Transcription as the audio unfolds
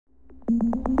Okay,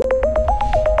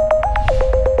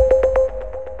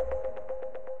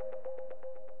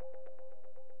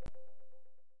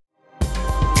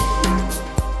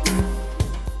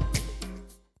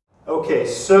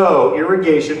 so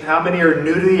irrigation, how many are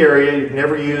new to the area? You've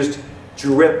never used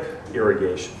drip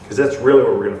irrigation, because that's really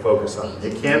what we're going to focus on.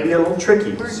 It can be a little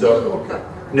tricky. So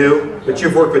new, but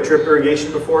you've worked with drip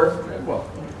irrigation before? Well,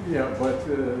 yeah, but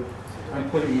I'm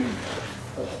putting in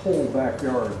a whole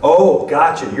backyard. Oh,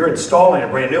 gotcha. You're installing a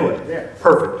brand new one. Yeah.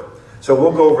 Perfect. So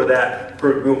we'll go over that.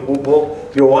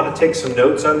 You'll want to take some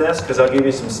notes on this, because I'll give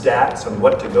you some stats on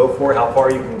what to go for, how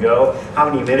far you can go, how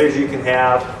many emitters you can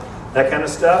have, that kind of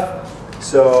stuff.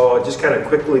 So just kind of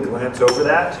quickly glance over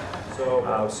that.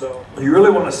 So you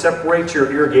really want to separate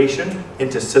your irrigation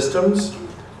into systems.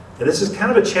 And this is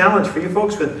kind of a challenge for you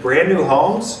folks with brand new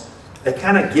homes. They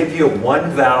kind of give you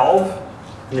one valve,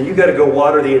 and then you got to go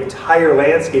water the entire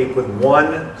landscape with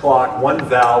one clock, one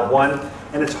valve,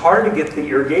 and it's hard to get the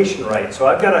irrigation right. So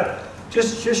I've got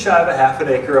just shy of a half an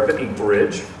acre up at Eagle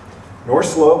Ridge, north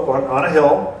slope on a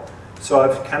hill. So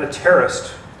I've kind of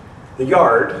terraced the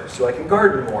yard so I can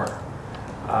garden more.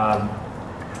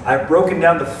 I've broken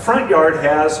down, the front yard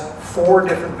has 4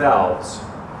 different valves.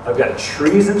 I've got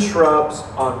trees and shrubs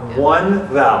on one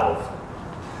valve.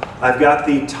 I've got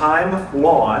the thyme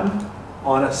lawn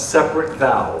on a separate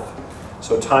valve.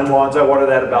 So thyme lawns, I water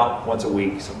that about once a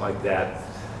week, something like that.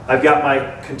 I've got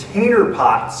my container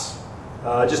pots, we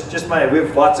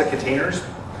have lots of containers,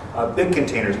 big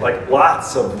containers, like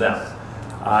lots of them.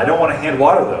 I don't want to hand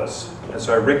water those. And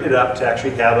so I rigged it up to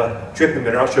actually have a drip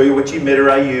emitter. I'll show you which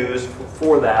emitter I use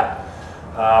for that.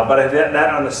 But I've got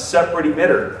that on a separate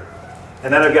emitter.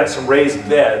 And then I've got some raised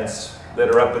beds that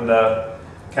are up in the,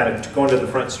 kind of going to the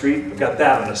front street. I've got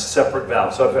that on a separate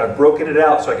valve. So I've broken it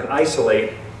out so I can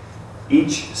isolate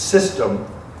each system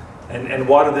and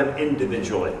water them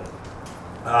individually.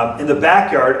 In the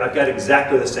backyard, I've got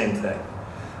exactly the same thing.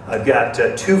 I've got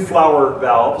 2 flower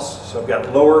valves, so I've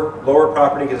got lower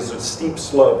property because it's a steep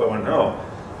slope. I went, oh,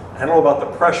 I don't know about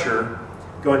the pressure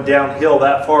going downhill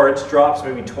that far. It drops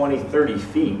maybe 20, 30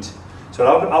 feet. So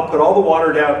I'll put all the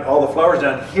water down, all the flowers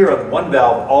down here on one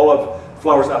valve, all of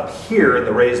flowers up here in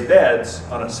the raised beds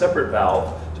on a separate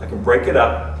valve, so I can break it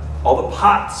up. All the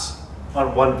pots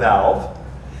on one valve,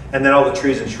 and then all the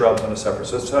trees and shrubs on a separate.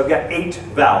 So I've got 8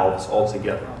 valves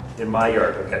altogether in my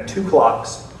yard. I've got 2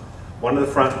 clocks. One to the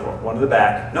front, one to the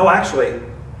back. No, actually,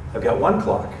 I've got 1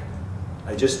 clock.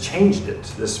 I just changed it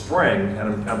this spring,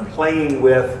 and I'm playing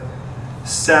with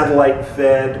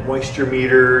satellite-fed moisture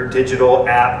meter, digital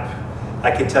app.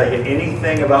 I can tell you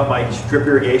anything about my drip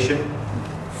irrigation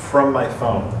from my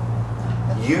phone.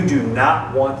 You do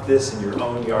not want this in your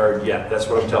own yard yet. That's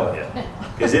what I'm telling you,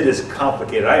 because it is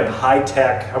complicated. I am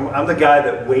high-tech. I'm the guy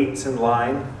that waits in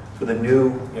line for the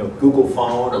new Google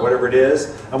phone or whatever it is.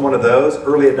 I'm one of those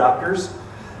early adopters.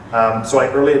 So I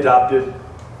early adopted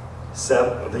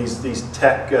these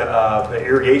tech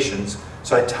irrigations.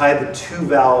 So I tied the 2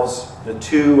 valves, the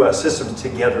 2 systems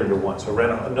together into one. So I ran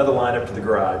another line up to the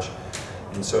garage.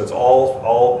 And so it's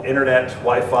all internet,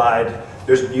 Wi-Fi.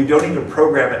 You don't even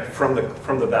program it from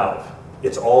the valve.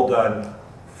 It's all done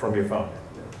from your phone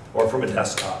or from a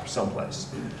desktop someplace.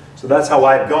 So that's how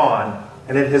I've gone.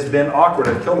 And it has been awkward.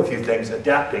 I've killed a few things,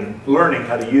 adapting, learning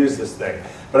how to use this thing.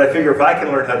 But I figure if I can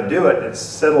learn how to do it, and it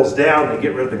settles down, they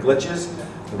get rid of the glitches,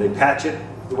 and they patch it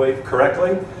the way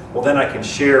correctly, well then I can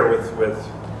share with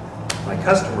my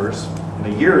customers in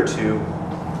a year or 2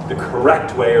 the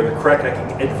correct way, or I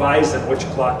can advise them which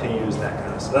clock to use, that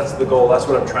kind of stuff. That's the goal, that's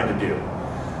what I'm trying to do.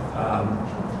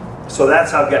 So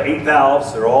that's how I've got 8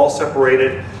 valves, they're all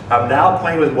separated. I'm now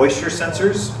playing with moisture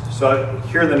sensors. So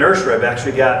here in the nursery, I've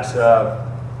actually got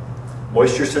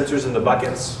moisture sensors in the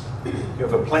buckets.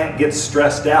 If a plant gets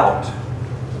stressed out,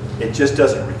 it just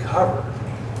doesn't recover.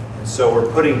 And so we're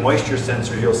putting moisture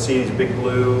sensors. You'll see these big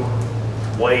blue,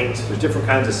 white. There's different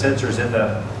kinds of sensors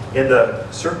in the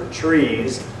certain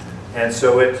trees, and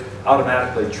so it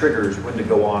automatically triggers when to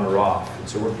go on or off. And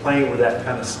so we're playing with that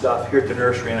kind of stuff here at the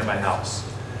nursery and at my house.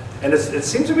 And it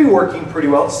seems to be working pretty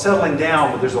well. It's settling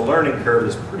down, but there's a learning curve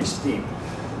that's pretty steep.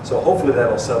 So hopefully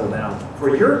that'll settle down.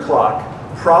 For your clock,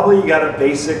 probably you got a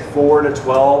basic 4 to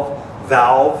 12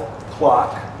 valve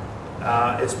clock.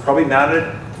 It's probably mounted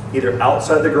either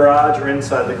outside the garage or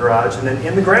inside the garage. And then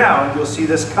in the ground, you'll see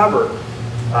this cover.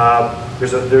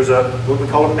 There's what we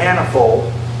call a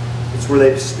manifold. It's where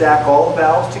they stack all the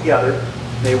valves together.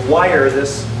 They wire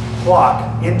this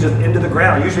clock into the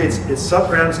ground. Usually it's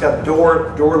subground. It's got a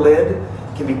door lid. It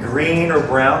can be green or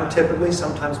brown, typically,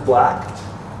 sometimes black.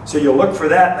 So you'll look for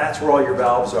that, and that's where all your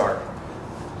valves are.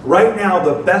 Right now,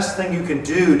 the best thing you can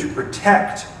do to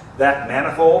protect that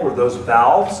manifold or those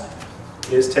valves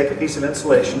is take a piece of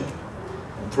insulation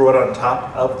and throw it on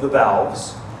top of the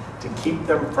valves to keep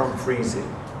them from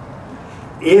freezing.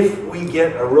 If we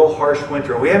get a real harsh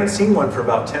winter, we haven't seen one for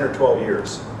about 10 or 12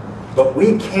 years, but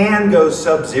we can go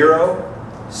sub-zero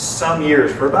some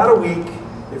years. For about a week,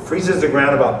 it freezes the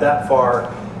ground about that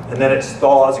far, and then it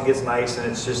thaws, it gets nice,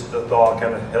 and it's just the thaw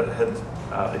kind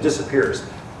of it disappears.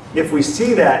 If we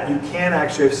see that, you can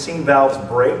actually have seen valves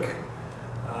break,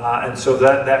 and so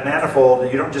that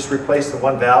manifold, you don't just replace the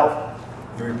one valve,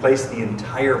 you replace the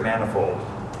entire manifold.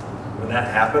 When that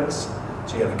happens,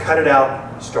 so you got to cut it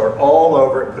out, start all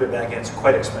over, and put it back in. It's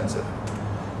quite expensive.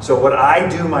 So what I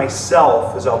do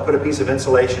myself is I'll put a piece of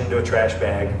insulation into a trash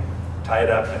bag, tie it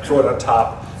up, and throw it on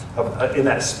top of, in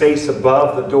that space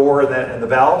above the door and the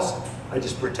valves. I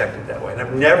just protect it that way. And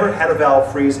I've never had a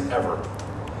valve freeze ever.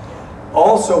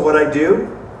 Also, what I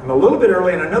do, I'm a little bit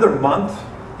early, in another month,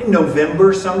 in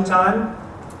November sometime,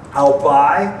 I'll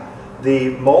buy the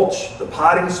mulch, the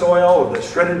potting soil, or the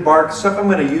shredded bark, stuff I'm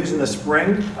going to use in the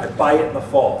spring. I buy it in the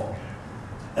fall.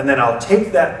 And then I'll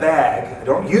take that bag, I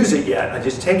don't use it yet, I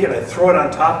just take it and I throw it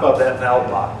on top of that valve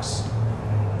box.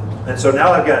 And so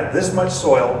now I've got this much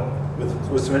soil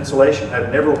with some insulation.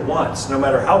 I've never once, no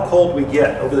matter how cold we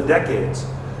get over the decades,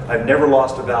 I've never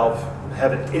lost a valve,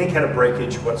 have any kind of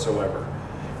breakage whatsoever.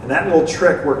 And that little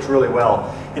trick works really well.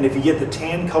 And if you get the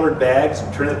tan colored bags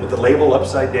and turn it with the label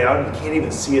upside down, you can't even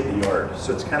see it in the yard.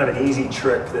 So it's kind of an easy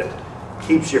trick that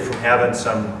keeps you from having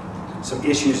some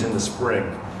issues in the spring.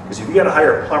 Because if you got to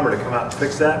hire a plumber to come out and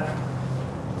fix that,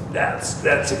 that's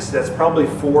probably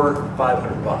 $400 or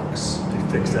 $500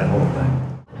 to fix that whole thing.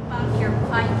 What about your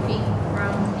piping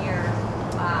from your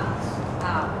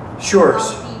box? Sure.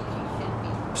 How deep you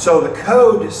should be? So the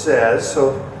code says,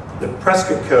 so the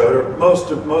Prescott code, or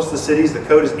most of the cities, the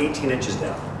code is 18 inches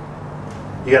down.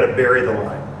 You got to bury the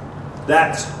line.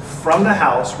 That's from the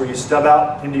house where you stub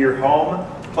out into your home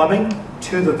plumbing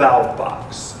to the valve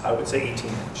box. I would say 18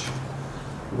 inch.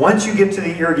 Once you get to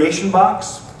the irrigation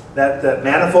box, that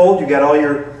manifold, you got all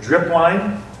your drip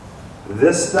line,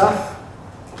 this stuff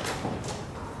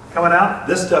coming out,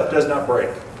 this stuff does not break.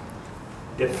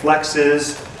 It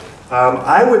flexes.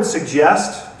 I would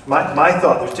suggest, my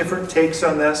thought, there's different takes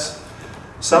on this.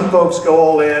 Some folks go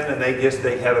all in and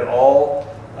they have it all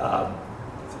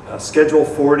Schedule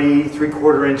 40,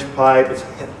 3/4 inch pipe, it's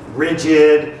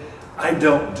rigid. I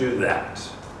don't do that.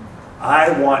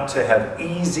 I want to have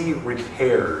easy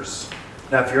repairs.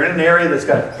 Now if you're in an area that's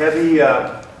got heavy,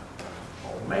 oh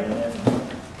man,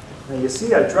 now you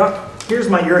see I dropped, here's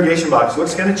my irrigation box. It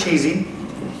looks kind of cheesy.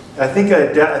 I think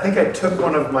I took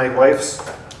one of my wife's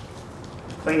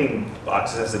cleaning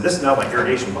boxes. I said, this is now my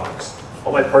irrigation box.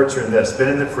 All my parts are in this, been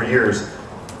in it for years.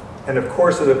 And of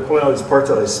course, as I'm pulling all these parts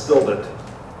out, I spilled it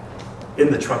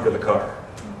in the trunk of the car.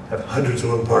 I have hundreds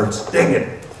of little parts, dang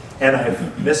it. And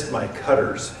I've missed my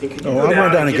cutters. Hey, could you go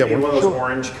down and get me one of those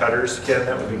orange cutters, Ken?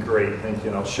 That would be great. Thank you.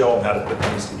 And I'll show them how to put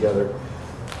these together.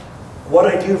 What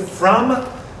I do from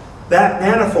that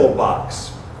manifold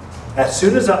box, as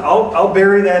soon as I'll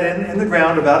bury that in the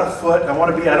ground about a foot. I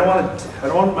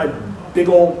don't want my big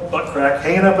old butt crack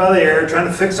hanging up out of the air trying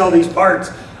to fix all these parts.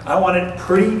 I want it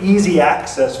pretty easy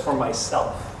access for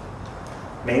myself.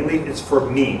 Mainly it's for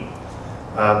me.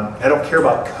 I don't care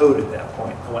about code at that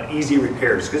point. I want easy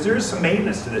repairs because there is some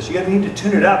maintenance to this. You need to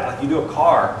tune it up like you do a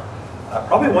car.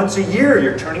 Probably once a year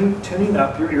you're tuning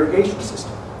up your irrigation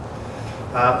system.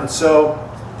 And so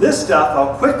this stuff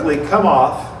I'll quickly come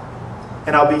off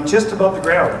and I'll be just above the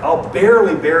ground. I'll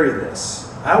barely bury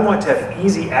this. I want to have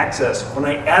easy access. When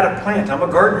I add a plant, I'm a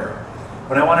gardener.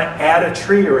 When I want to add a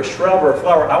tree or a shrub or a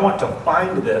flower, I want to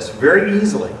find this very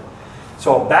easily.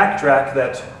 So I'll backtrack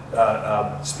that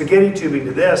spaghetti tubing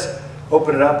to this,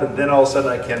 open it up, and then all of a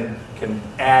sudden I can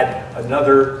add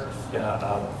another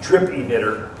drip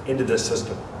emitter into this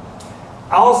system.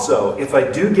 Also, if I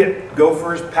do get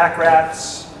gophers, pack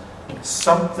rats,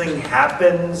 something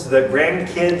happens, the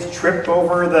grandkids trip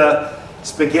over the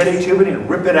spaghetti tubing and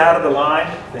rip it out of the line.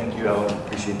 Thank you, Ellen,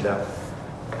 appreciate that.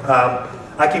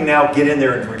 I can now get in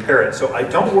there and repair it. So I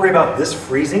don't worry about this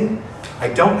freezing. I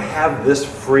don't have this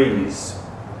freeze.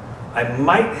 I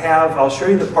might have, I'll show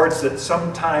you the parts that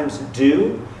sometimes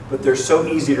do, but they're so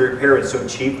easy to repair, it's so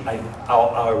cheap,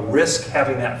 I'll risk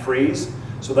having that freeze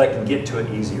so that I can get to it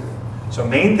easier. So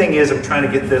main thing is I'm trying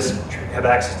to get this, have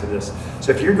access to this.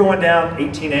 So if you're going down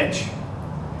 18 inch,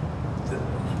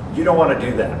 you don't want to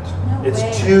do that. No it's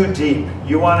way. too deep.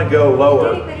 You want to go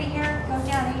lower. Did anybody here go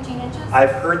down 18 inches?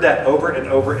 I've heard that over and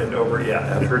over and over,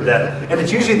 yeah, I've heard that. And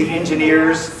it's usually the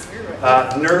engineers,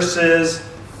 nurses,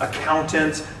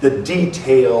 accountants, the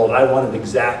detailed, I want it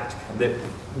exact.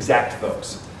 exact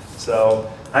folks.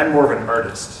 So I'm more of an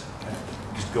artist.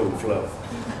 Just go with the flow.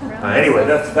 Anyway,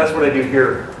 that's what I do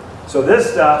here. So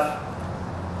this stuff,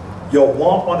 you'll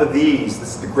want one of these.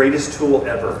 This is the greatest tool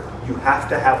ever. You have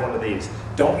to have one of these.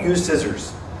 Don't use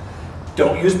scissors.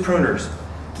 Don't use pruners.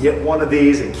 Get one of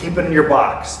these and keep it in your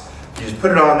box. You just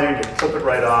put it on there and you clip it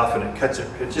right off and it cuts it.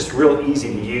 It's just real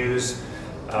easy to use.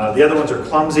 The other ones are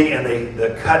clumsy and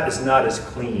the cut is not as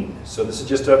clean. So this is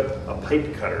just a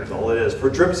pipe cutter is all it is for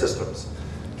drip systems.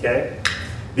 Okay?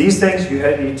 These things you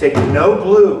take no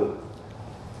glue.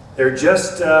 They're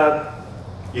just,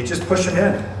 you just push them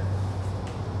in.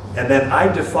 And then I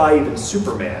defy even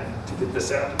Superman to get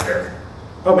this out of there.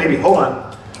 Oh, maybe, hold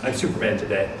on. I'm Superman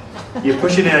today. You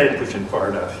push it in, I didn't push it far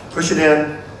enough. Push it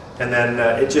in, and then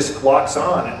it just locks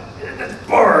on. And it's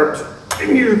barbed,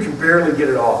 and you can barely get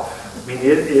it off. I mean,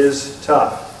 it is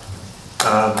tough.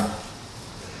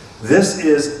 This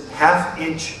is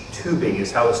 1/2-inch tubing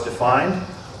is how it's defined,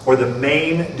 or the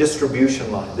main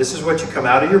distribution line. This is what you come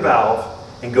out of your valve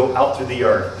and go out through the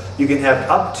yard. You can have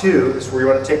up to, this is where you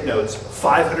want to take notes,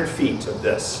 500 feet of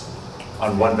this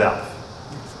on one valve.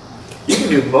 You can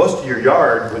do most of your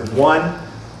yard with one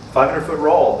 500-foot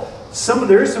roll.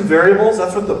 There are some variables,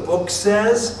 that's what the book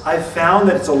says. I've found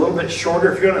that it's a little bit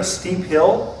shorter if you're on a steep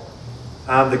hill.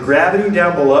 The gravity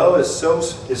down below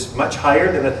is much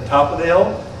higher than at the top of the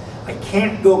hill. I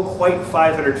can't go quite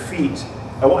 500 feet.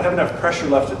 I won't have enough pressure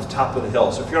left at the top of the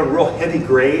hill. So if you're on real heavy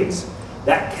grades,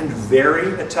 that can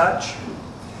vary a touch.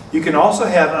 You can also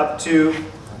have up to,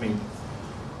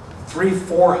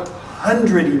 300-400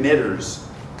 emitters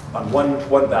on one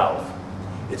valve.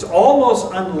 It's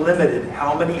almost unlimited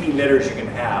how many emitters you can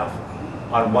have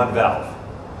on one valve.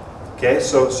 Okay,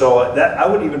 so that I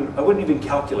wouldn't even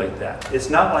calculate that. It's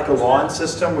not like a lawn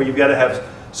system where you've got to have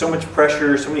so much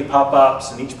pressure, so many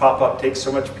pop-ups, and each pop-up takes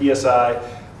so much PSI.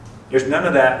 There's none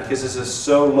of that because this is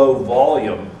so low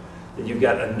volume that you've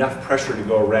got enough pressure to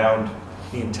go around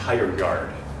the entire yard.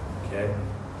 Okay,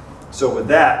 so with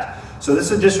that, so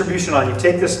this is a distribution line. You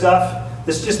take this stuff.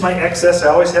 This is just my excess. I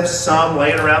always have some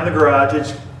laying around the garage. I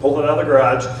just pull it out of the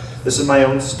garage. This is my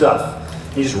own stuff.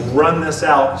 You just run this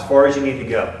out as far as you need to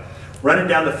go. Run it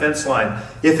down the fence line.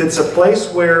 If it's a place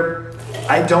where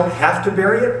I don't have to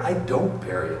bury it, I don't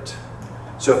bury it.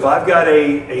 So if I've got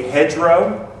a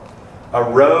hedgerow, a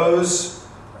rose,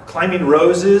 climbing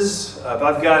roses, if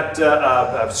I've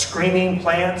got screening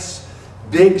plants,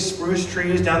 big spruce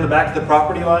trees down the back of the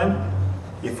property line,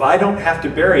 if I don't have to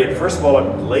bury it, first of all,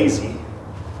 I'm lazy.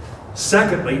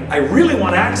 Secondly, I really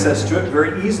want access to it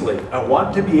very easily. I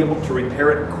want to be able to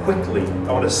repair it quickly.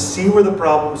 I want to see where the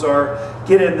problems are,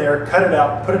 get in there, cut it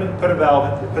out, put a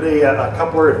valve, put a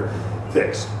coupler, and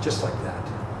fix, just like that.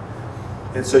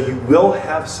 And so you will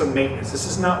have some maintenance. This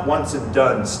is not once and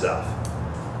done stuff.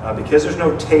 Because there's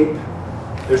no tape,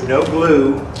 there's no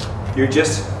glue, you're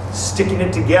just sticking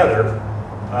it together.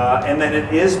 And then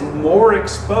it is more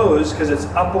exposed because it's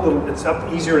up a little, it's up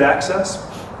easier to access.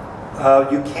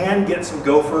 You can get some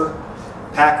gopher,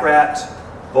 pack rat,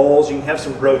 voles. You can have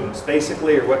some rodents,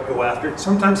 basically, or what go after it.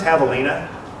 Sometimes javelina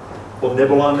will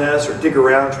nibble on this or dig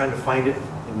around trying to find it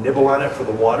and nibble on it for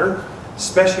the water.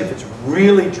 Especially if it's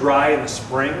really dry in the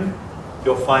spring,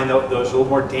 you'll find those a little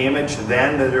more damage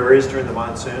then than there is during the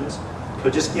monsoons. So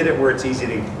just get it where it's easy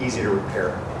to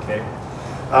repair. Okay.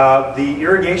 The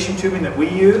irrigation tubing that we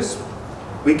use,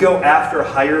 we go after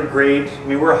higher grade. I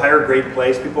mean, we're a higher grade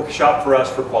place. People shop for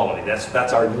us for quality.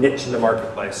 That's our niche in the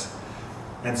marketplace.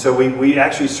 And so we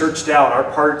actually searched out, our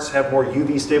parts have more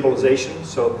UV stabilization,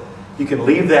 so you can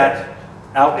leave that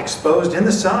out exposed in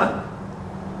the sun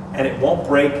and it won't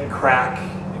break and crack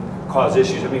and cause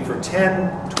issues. I mean, for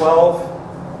 10,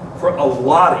 12, for a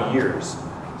lot of years.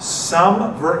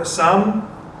 Some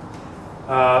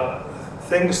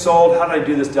things sold, how do I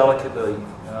do this delicately?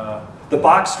 The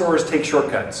box stores take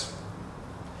shortcuts.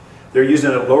 They're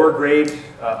using a lower grade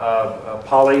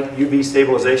poly UV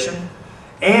stabilization.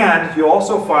 And you'll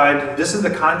also find, this is the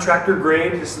contractor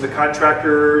grade, this is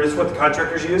what the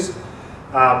contractors use.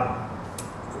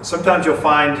 Sometimes you'll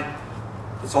find,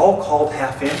 it's all called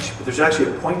 ½ inch, but there's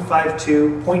actually a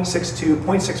 0.52, 0.62,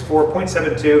 0.64,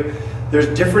 0.72. There's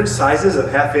different sizes of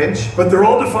 ½ inch, but they're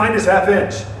all defined as ½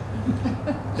 inch.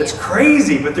 It's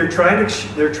crazy, but they're trying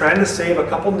to save a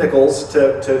couple nickels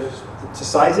to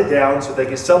size it down so they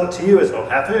can sell it to you as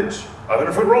 ½ inch,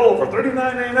 500-foot roll for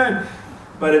 $39.99.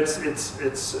 But it's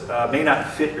may not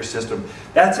fit your system.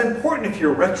 That's important if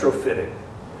you're retrofitting.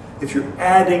 If you're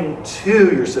adding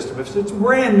to your system, if it's a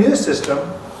brand new system,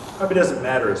 probably doesn't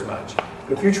matter as much.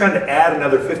 But if you're trying to add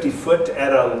another 50 foot to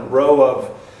add a row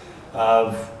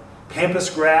of pampas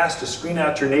grass to screen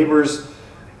out your neighbor's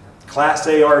Class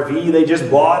A RV they just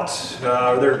bought,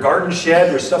 their garden shed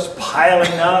where stuff's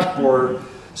piling up, or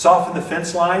soften the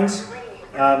fence lines.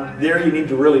 There you need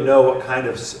to really know what kind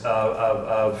of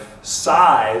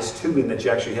size tubing that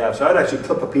you actually have. So I'd actually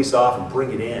clip a piece off and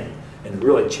bring it in and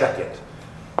really check it.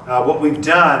 What we've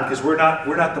done, because we're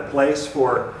not the place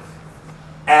for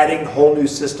adding whole new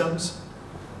systems,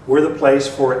 we're the place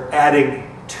for adding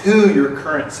to your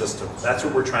current system. That's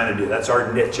what we're trying to do. That's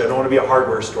our niche. I don't want to be a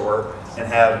hardware store and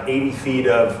have 80 feet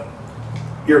of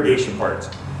irrigation parts.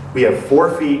 We have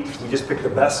 4 feet. We just pick the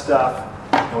best stuff,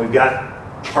 and we've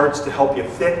got parts to help you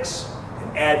fix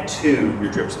and add to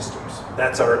your drip systems.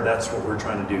 That's what we're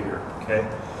trying to do here. Okay.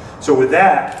 So with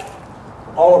that,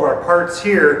 all of our parts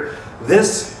here,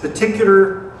 this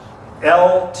particular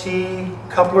LT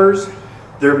couplers,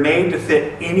 they're made to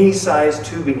fit any size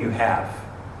tubing you have.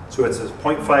 So it's a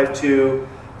 0.52,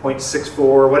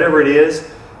 0.64, whatever it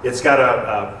is. It's got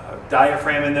a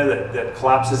diaphragm in there that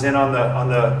collapses in on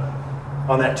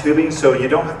that tubing, so you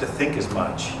don't have to think as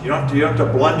much. You don't have to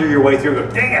blunder your way through and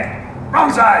go, dang it,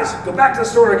 wrong size, go back to the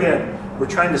store again. We're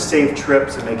trying to save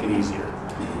trips and make it easier.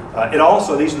 It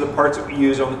also, these are the parts that we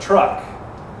use on the truck.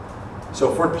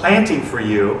 So if we're planting for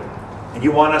you, and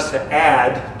you want us to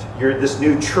add this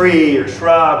new tree or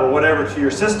shrub or whatever to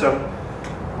your system,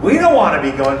 we don't want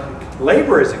to be going,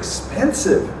 labor is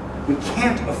expensive. We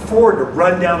can't afford to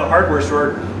run down the hardware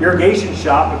store, irrigation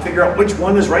shop, and figure out which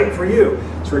one is right for you.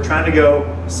 So we're trying to go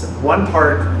one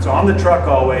part, it's on the truck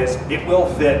always, it will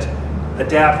fit,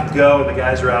 adapt, go, and the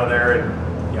guys are out there in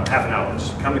half an hour,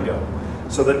 just come and go.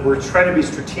 So that we're trying to be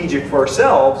strategic for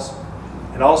ourselves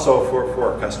and also for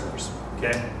our customers,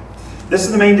 okay? This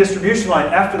is the main distribution line.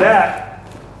 After that,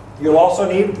 you'll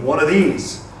also need one of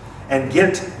these. And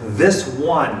get this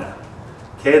one.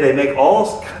 Okay, they make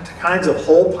all kinds of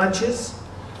hole punches,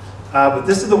 but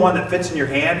this is the one that fits in your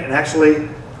hand and actually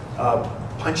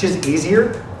punches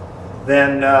easier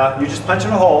than you just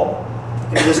punching a hole.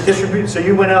 And you just distribute. So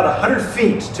you went out 100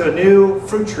 feet to a new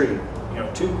fruit tree,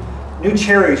 2 new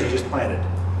cherries you just planted.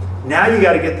 Now you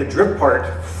got to get the drip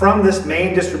part from this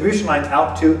main distribution line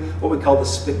out to what we call the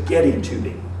spaghetti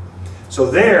tubing.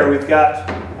 So there we've got,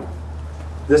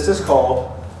 this is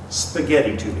called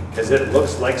spaghetti tubing because it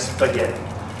looks like spaghetti.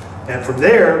 And from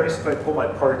there, let me see if I pull my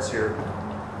parts here.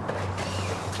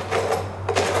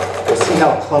 You'll see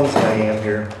how clumsy I am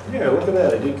here. Yeah, look at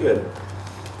that, I did good.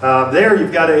 There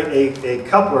you've got a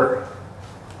coupler.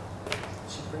 Did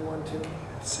she bring one to me?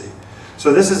 Let's see.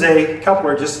 So this is a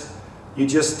coupler, you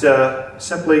just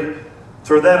simply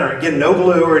throw that on. Again, no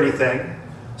glue or anything.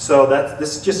 So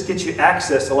this just gets you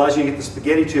access, allows you to get the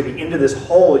spaghetti tubing into this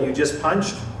hole you just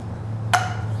punched.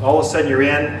 All of a sudden you're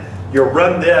in, you'll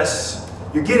run this,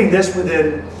 you're getting this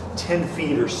within 10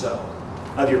 feet or so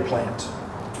of your plant.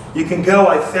 You can go,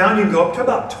 I found you can go up to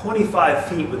about 25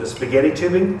 feet with the spaghetti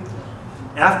tubing.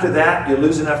 After that, you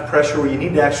lose enough pressure where you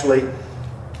need to actually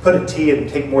put a T and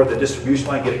take more of the distribution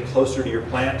line, get it closer to your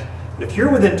plant. But if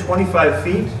you're within 25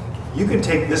 feet, you can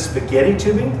take this spaghetti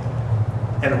tubing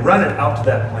and run it out to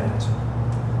that plant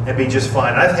and be just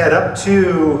fine. I've had up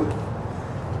to,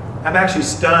 I'm actually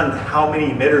stunned how many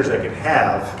emitters I could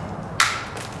have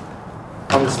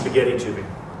on the spaghetti tubing.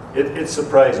 It's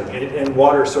surprising, and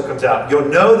water still comes out. You'll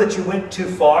know that you went too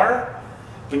far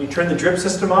when you turn the drip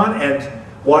system on and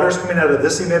water's coming out of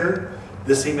this emitter,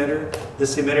 this emitter,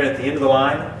 this emitter, at the end of the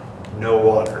line, no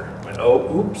water. And oh,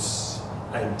 oops,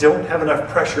 I don't have enough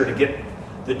pressure to get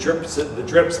the drips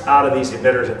out of these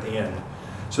emitters at the end.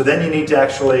 So then you need to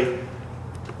actually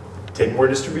take more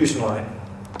distribution line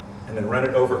and then run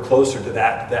it over closer to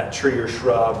that tree or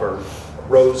shrub or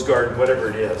rose garden, whatever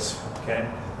it is, okay?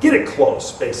 Get it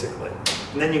close, basically.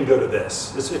 And then you can go to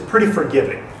this. This is pretty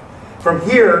forgiving. From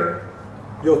here,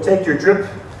 you'll take your drip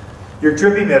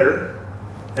emitter,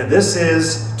 and this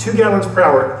is 2 gallons per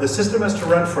hour. The system has to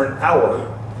run for an hour,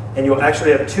 and you'll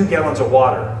actually have 2 gallons of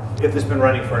water if it's been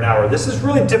running for an hour. This is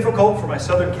really difficult for my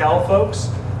Southern Cal folks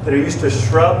that are used to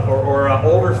shrub or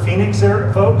older Phoenix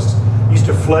area folks, used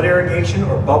to flood irrigation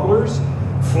or bubblers,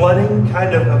 flooding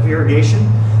kind of irrigation.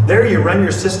 There you run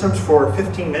your systems for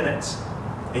 15 minutes,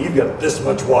 and you've got this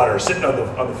much water sitting on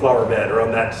the flower bed or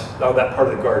on that part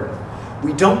of the garden.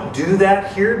 We don't do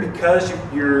that here because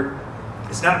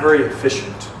it's not very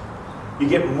efficient. You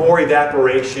get more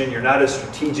evaporation, you're not as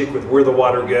strategic with where the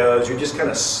water goes, you're just kind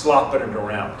of slopping it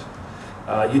around.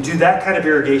 You do that kind of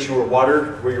irrigation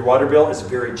where your water bill is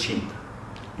very cheap.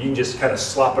 You can just kind of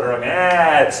slop it around,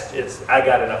 I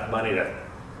got enough money to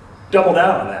double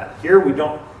down on that. Here we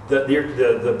don't,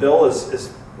 the bill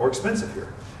is more expensive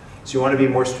here. So you want to be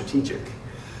more strategic.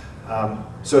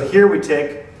 So here we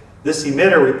take this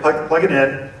emitter, we plug it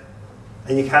in,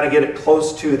 and you kind of get it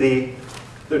close to the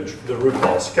root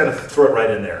balls. You kind of throw it right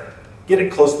in there. Get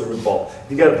it close to the root ball.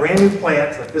 You got a brand new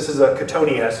plant, like this is a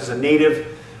cotoneaster, this is our native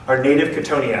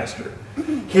cotoneaster.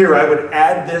 Here I would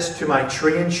add this to my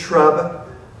tree and shrub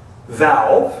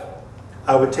valve.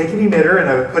 I would take an emitter and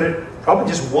I would put it,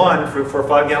 probably just one for a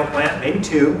 5-gallon plant, maybe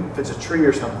 2 if it's a tree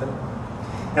or something.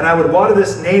 And I would water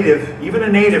this native, even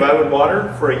a native I would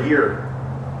water for a year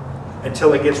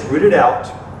until it gets rooted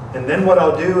out. And then what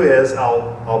I'll do is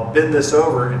I'll bend this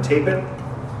over and tape it.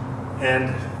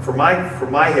 And for my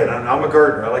head, I'm a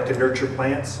gardener, I like to nurture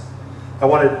plants. I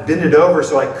want to bend it over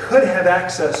so I could have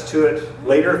access to it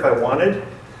later if I wanted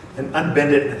and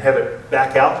unbend it and have it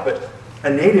back out. But a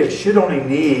native should only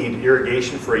need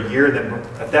irrigation for a year. Then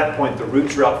at that point, the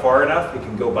roots are out far enough, it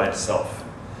can go by itself.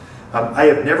 I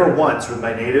have never once with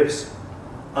my natives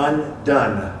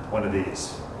undone one of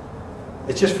these.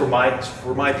 It's just for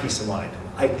my peace of mind.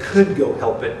 I could go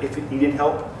help it if it needed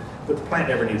help, but the plant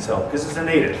never needs help because it's a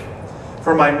native.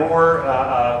 For my more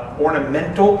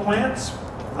ornamental plants,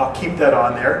 I'll keep that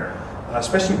on there,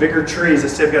 especially bigger trees.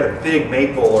 Let's say I've got a big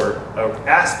maple or an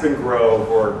aspen grove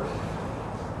or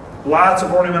lots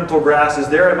of ornamental grasses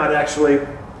there. I might actually,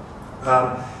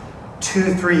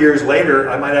 2-3 years later,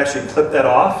 I might actually clip that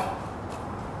off.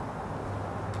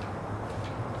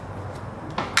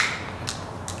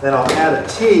 Then I'll add a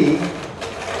T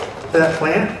to that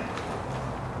plant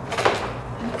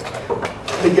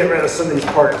to get rid of some of these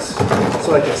parts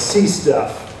so I can see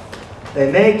stuff.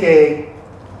 They make a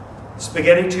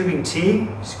spaghetti tubing T.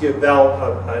 Just give valve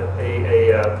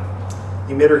a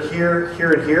emitter here,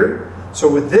 here, and here.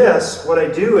 So with this, what I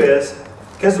do is,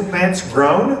 because the plant's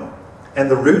grown and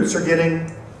the roots are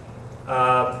getting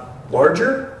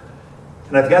larger,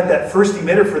 and I've got that first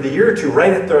emitter for the year or two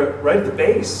right at the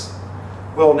base.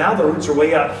 Well, now the roots are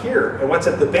way out here, and what's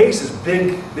at the base is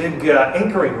big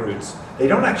anchoring roots. They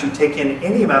don't actually take in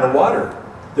any amount of water.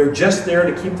 They're just there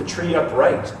to keep the tree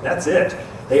upright. That's it.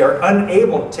 They are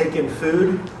unable to take in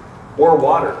food or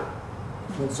water.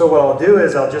 And so what I'll do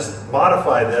is I'll just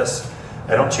modify this.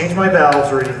 I don't change my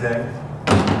valves or anything.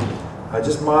 I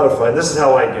just modify. This is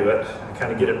how I do it. I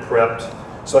kind of get it prepped.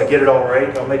 So I get it all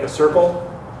right. I'll make a circle,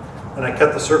 and I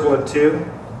cut the circle in 2.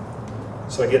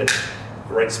 So I get it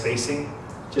the right spacing.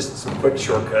 Just some quick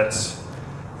shortcuts.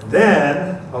 And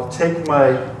then I'll take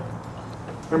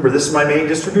remember this is my main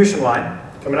distribution line,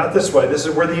 coming out this way. This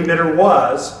is where the emitter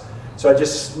was. So I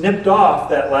just snipped off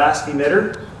that last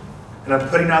emitter, and I'm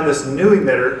putting on this new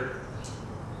emitter,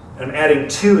 and I'm adding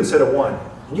 2 instead of 1.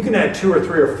 And you can add 2 or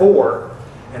 3 or 4,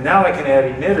 and now I can add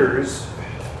emitters.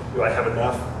 Do I have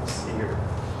enough? Let's see here.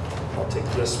 I'll take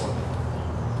this one.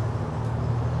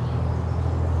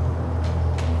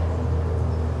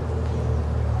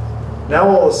 Now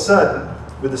all of a sudden,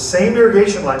 with the same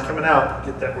irrigation line coming out,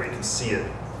 get that where you can see it.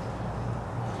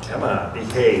 Come on,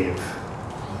 behave.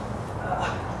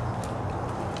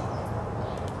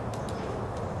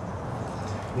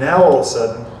 Now all of a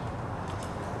sudden,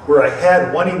 where I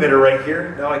had 1 emitter right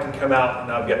here, now I can come out and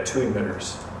now I've got 2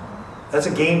 emitters. That's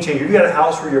a game changer. You've got a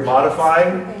house where you're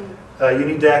modifying, you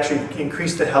need to actually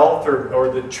increase the health or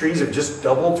the trees have just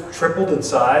doubled, tripled in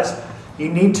size. You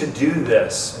need to do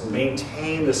this and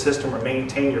maintain the system or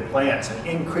maintain your plants and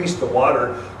increase the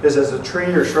water, because as a tree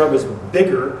or shrub is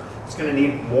bigger, it's going to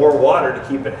need more water to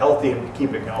keep it healthy and to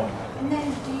keep it going. And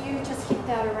then do you just keep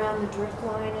that around the drip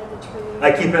line of the tree?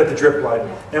 I keep it at the drip line.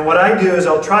 Yeah. And what I do is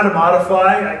I'll try to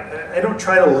modify. I don't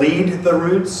try to lead the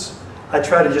roots. I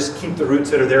try to just keep the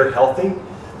roots that are there healthy.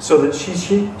 So that she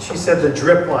said the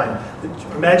drip line.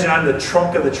 Imagine I'm the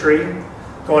trunk of the tree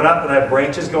going up and I have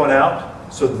branches going out.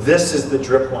 So this is the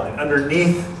drip line.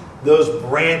 Underneath those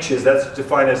branches, that's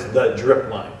defined as the drip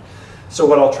line. So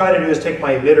what I'll try to do is take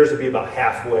my emitters to be about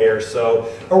halfway or so,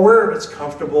 or wherever it's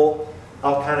comfortable,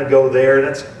 I'll kind of go there.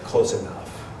 That's close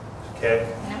enough.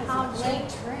 Okay? And how deep,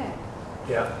 trick.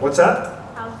 Yeah. What's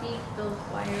that? how deep those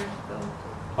wires go?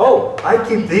 Oh, I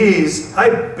keep these. I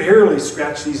barely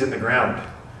scratch these in the ground.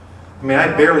 I mean, I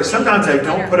barely. Sometimes I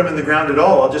don't put them in the ground at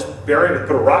all. I'll just bury it and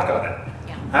put a rock on it.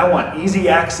 Yeah. I want easy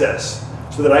access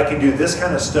so that I can do this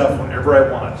kind of stuff whenever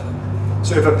I want.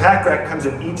 So if a pack rat comes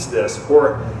and eats this,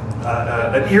 or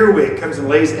an earwig comes and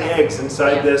lays eggs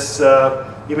inside this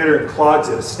emitter and clogs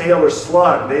it, a snail or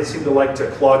slug, they seem to like to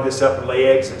clog this up and lay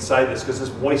eggs inside this because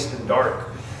it's moist and dark.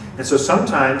 And so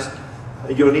sometimes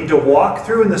you'll need to walk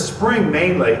through in the spring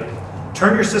mainly,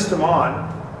 turn your system on,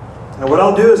 and what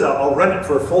I'll do is I'll run it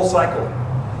for a full cycle.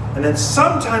 And then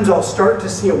sometimes I'll start to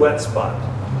see a wet spot.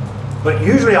 But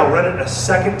usually I'll run it a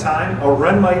second time.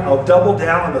 I'll double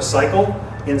down on the cycle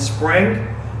in spring,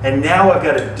 and now I've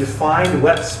got a defined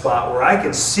wet spot where I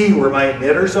can see where my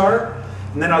emitters are,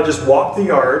 And then I'll just walk the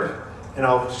yard and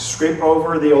I'll scrape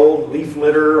over the old leaf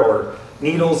litter or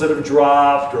needles that have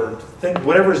dropped or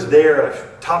whatever's there,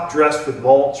 top dressed with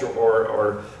mulch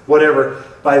or whatever.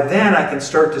 By then I can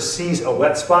start to see a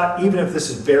wet spot, even if this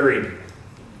is buried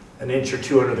an inch or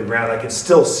two under the ground, I can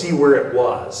still see where it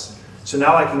was. So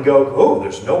now I can go, oh,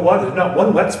 there's no water, there's not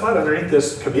one wet spot underneath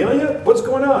this camellia? What's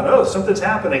going on? Oh, something's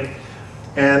happening.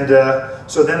 And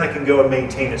so then I can go and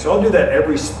maintain it. So I'll do that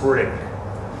every spring.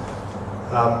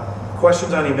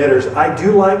 Questions on emitters. I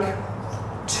do like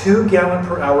 2 gallon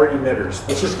per hour emitters.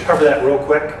 Let's just cover that real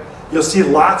quick. You'll see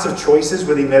lots of choices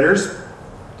with emitters.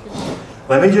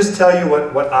 Let me just tell you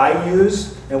what I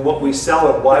use and what we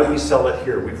sell and why we sell it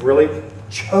here. We've really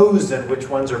chosen which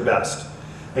ones are best.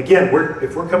 Again,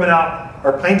 if we're coming out,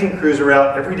 our planting crews are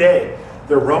out every day.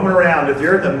 They're roaming around. If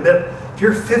you're if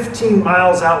you're 15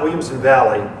 miles out Williamson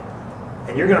Valley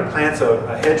and you're going to plant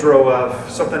a hedgerow of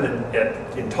something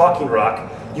in Talking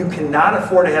Rock, you cannot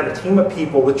afford to have a team of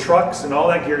people with trucks and all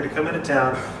that gear to come into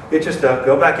town, get your stuff,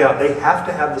 go back out. They have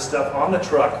to have the stuff on the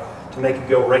truck to make it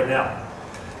go right now.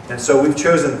 And so we've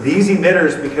chosen these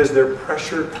emitters because they're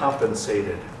pressure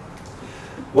compensated.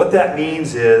 What that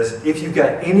means is if you've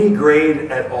got any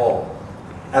grade at all,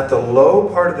 at the low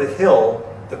part of the hill,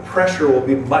 the pressure will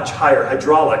be much higher.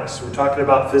 Hydraulics, we're talking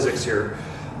about physics here,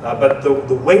 but the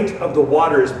weight of the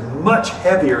water is much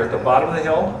heavier at the bottom of the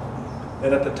hill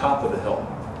than at the top of the hill.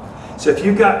 So if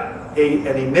you've got an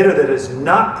emitter that is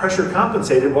not pressure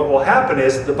compensated, what will happen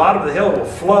is at the bottom of the hill will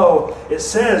flow, it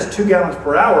says 2 gallons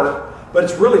per hour, but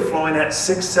it's really flowing at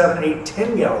 6, 7, 8,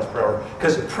 10 gallons per hour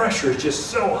because the pressure is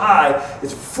just so high,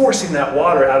 it's forcing that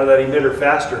water out of that emitter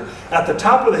faster. At the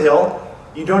top of the hill,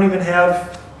 you don't even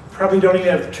have, probably don't even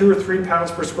have 2 or 3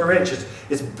 pounds per square inch.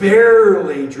 It's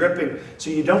barely dripping, so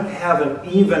you don't have an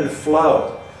even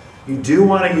flow. You do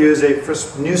want to use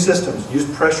for new systems, use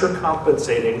pressure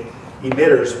compensating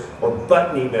emitters or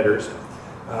button emitters.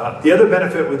 The other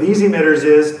benefit with these emitters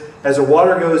is as the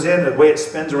water goes in, the way it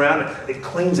spins around, it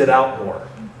cleans it out more.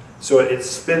 So it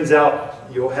spins out,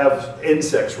 you'll have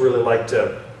insects really like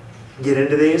to get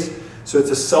into these. So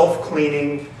it's a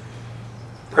self-cleaning,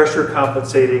 pressure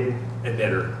compensating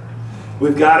emitter.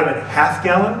 We've got them in ½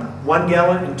 gallon, 1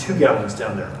 gallon, and 2 gallons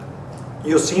down there.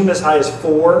 You'll see them as high as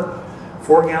 4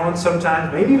 gallons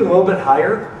sometimes, maybe even a little bit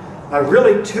higher.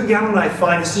 Really, 2 gallon I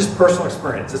find, this is just personal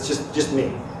experience, it's just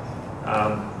me.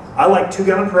 I like 2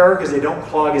 gallon per hour because they don't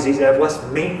clog as easy. I have less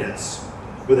maintenance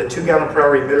with a 2 gallon per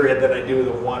hour emitter head than I do with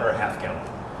a 1 or a ½ gallon.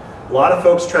 A lot of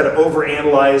folks try to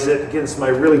overanalyze it. Again, it's my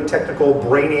really technical,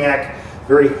 brainiac,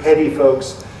 very heady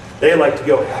folks. They like to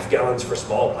go ½ gallons for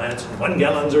small plants and 1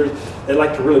 gallons, or they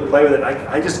like to really play with it.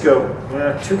 I just go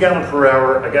 2 gallon per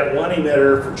hour. I got 1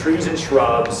 emitter for trees and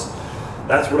shrubs.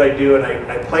 That's what I do, and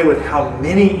I play with how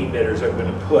many emitters I'm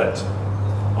going to put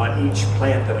on each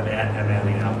plant that I'm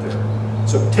adding out there.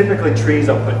 So typically trees,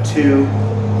 I'll put 2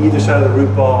 either side of the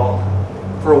root ball.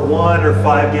 For a 1 or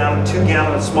 5 gallon, 2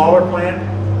 gallon smaller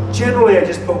plant, generally I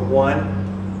just put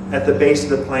 1 at the base of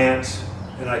the plant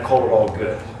and I call it all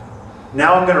good.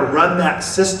 Now I'm going to run that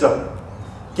system.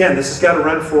 Again, this has got to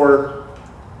run for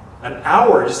an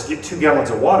hour just to get 2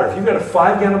 gallons of water. If you've got a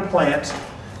 5 gallon plant,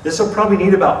 this will probably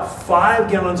need about 5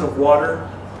 gallons of water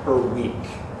per week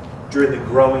during the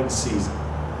growing season.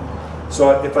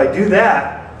 So if I do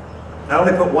that, I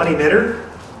only put 1 emitter,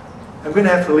 I'm going to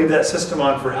have to leave that system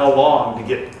on for how long to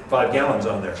get 5 gallons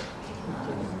on there?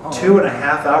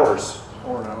 2.5 hours.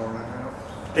 Or an hour and a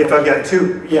half. If I've got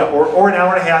 2, yeah, or an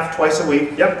hour and a half twice a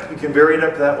week. Yep, you can vary it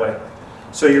up that way.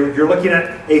 So you're looking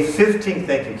at a 15,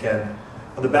 thank you, Ken.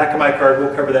 On the back of my card,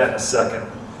 we'll cover that in a second.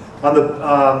 On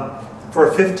the for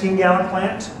a 15 gallon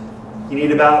plant, you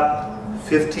need about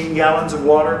 15 gallons of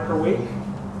water per week.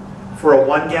 For a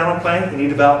 1 gallon plant, you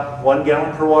need about 1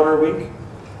 gallon per water a week.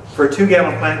 For a 2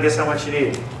 gallon plant, guess how much you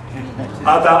need?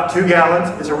 About 2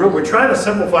 gallons. We're trying to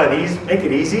simplify these, make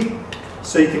it easy,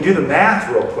 so you can do the math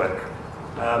real quick.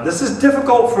 This is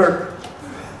difficult for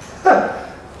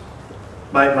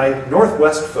my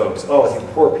Northwest folks. Oh, you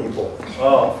poor people.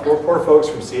 Oh, poor folks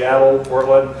from Seattle,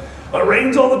 Portland. Well, it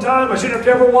rains all the time. I shouldn't have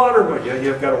to have a water. Well, yeah,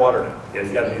 you've got a water now. Yeah,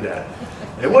 you got to do that.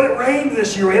 And when it rained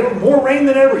this year, we had more rain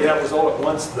than ever. Yeah, it was all at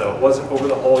once though. It wasn't over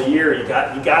the whole year. You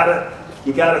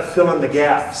gotta fill in the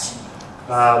gaps.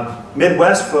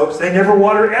 Midwest folks, they never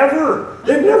water ever.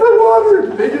 They've never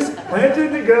watered. They just plant it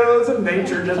and it goes, and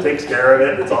nature just takes care of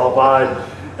it. It's all fine.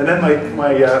 And then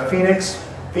my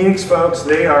Phoenix folks,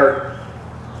 they are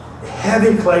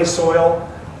heavy clay soil.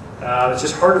 It's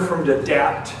just harder for them to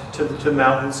adapt to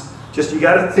mountains. Just you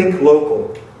got to think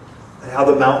local, how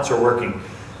the mountains are working.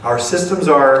 Our systems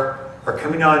are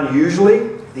coming on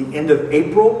usually the end of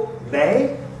April,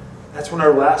 May. That's when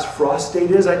our last frost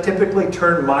date is. I typically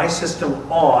turn my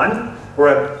system on, or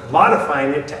I'm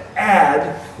modifying it to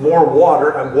add more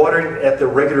water. I'm watering at the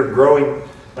regular growing.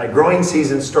 My growing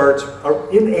season starts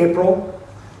in April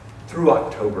through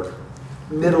October,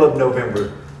 middle of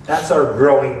November. That's our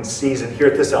growing season here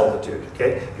at this altitude,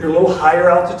 okay? If you're a little higher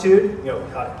altitude, you know,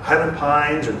 Highland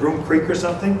Pines or Groom Creek or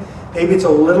something, maybe it's a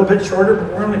little bit shorter,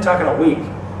 but we're only talking a week.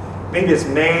 Maybe it's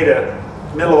May to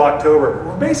middle of October.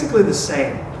 We're basically the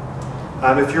same.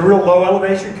 If you're real low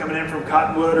elevation, coming in from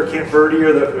Cottonwood or Camp Verde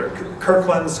or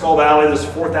Kirkland, Skull Valley, this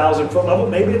 4,000 foot level,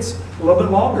 maybe it's a little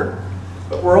bit longer.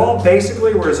 But we're all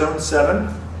basically, we're zone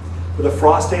 7. With a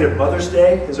frost date of Mother's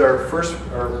Day is our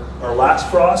last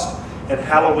frost, and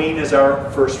Halloween is our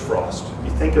first frost.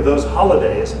 You think of those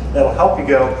holidays, that'll help you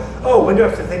go, oh, when do I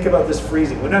have to think about this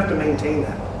freezing? When do I have to maintain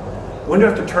that? When do I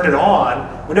have to turn it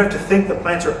on? When do I have to think the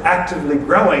plants are actively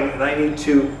growing and I need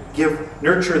to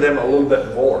nurture them a little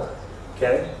bit more?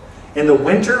 Okay? In the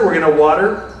winter, we're going to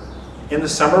water. In the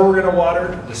summer, we're going to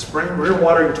water. In the spring, we're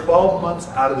watering 12 months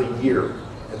out of the year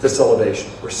at this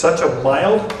elevation. We're such a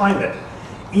mild climate.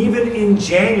 Even in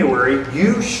January,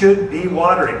 you should be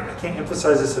watering. I can't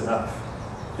emphasize this enough.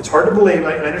 It's hard to believe,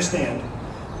 I understand,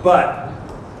 but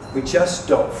we just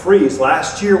don't freeze.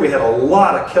 Last year, we had a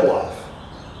lot of kill-off.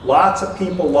 Lots of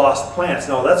people lost plants.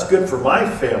 Now, that's good for my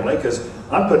family because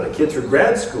I'm putting a kid through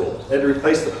grad school. They had to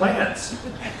replace the plants.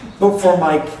 But for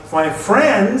my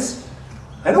friends,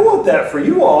 I don't want that for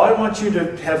you all. I want you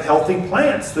to have healthy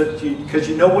plants because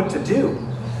you know what to do.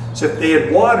 So if they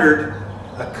had watered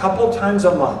a couple times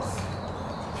a month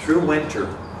through winter,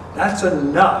 that's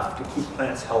enough to keep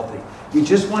plants healthy. You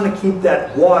just want to keep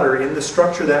that water in the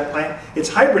structure of that plant. It's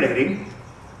hibernating,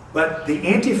 but the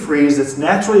antifreeze that's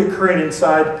naturally occurring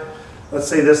inside, let's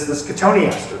say this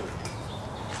cotoneaster,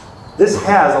 this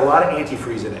has a lot of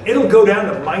antifreeze in it. It'll go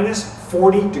down to minus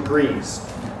 40 degrees.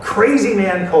 Crazy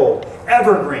man cold,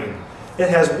 evergreen. It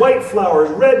has white flowers,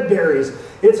 red berries.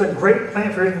 It's a great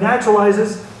plant for it. It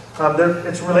naturalizes.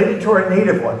 It's related to our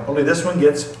native one, only this one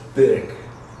gets big.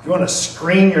 If you want to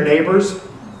screen your neighbors,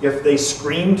 if they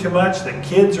scream too much, the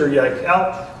kids are like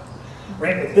out,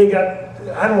 if they got,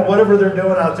 I don't know, whatever they're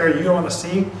doing out there you don't want to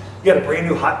see, you got a brand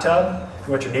new hot tub,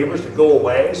 you want your neighbors to go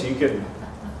away so you can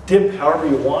dip however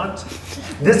you want.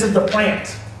 This is the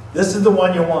plant. This is the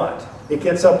one you want. It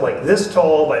gets up like this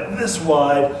tall, by this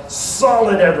wide,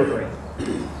 solid evergreen.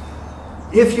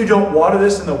 If you don't water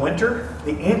this in the winter,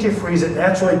 the antifreeze that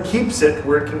naturally keeps it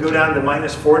where it can go down to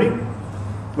minus 40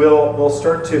 will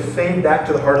start to fade back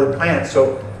to the heart of the plant.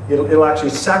 So it'll actually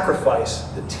sacrifice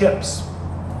the tips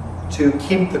to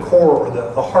keep the core or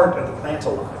the heart of the plant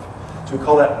alive. So we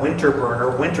call that winter burn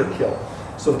or winter kill.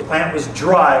 So the plant was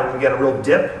dry when we got a real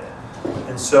dip,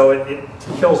 and so it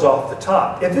kills off the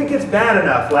top. If it gets bad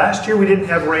enough, last year we didn't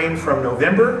have rain from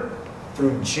November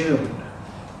through June.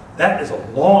 That is a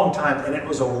long time, and it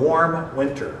was a warm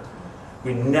winter.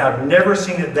 I've never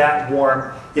seen it that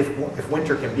warm, if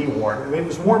winter can be warm. I mean, it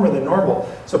was warmer than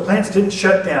normal. So plants didn't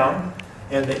shut down,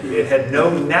 and it had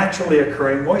no naturally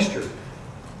occurring moisture.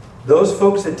 Those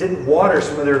folks that didn't water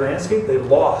some of their landscape, they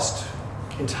lost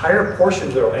entire portions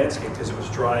of their landscape because it was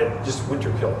dry, just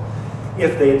winter kill.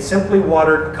 If they had simply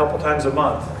watered a couple times a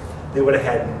month, they would have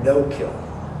had no kill.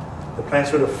 The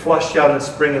plants would have flushed out in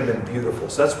spring and been beautiful.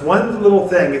 So that's one little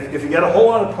thing. If you got a whole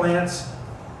lot of plants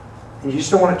and you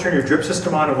just don't want to turn your drip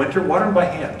system on in winter, water them by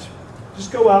hand.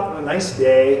 Just go out on a nice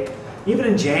day, even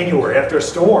in January after a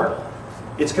storm.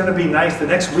 It's going to be nice. The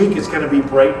next week it's going to be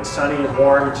bright and sunny and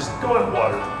warm. Just go out and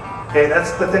water. Okay,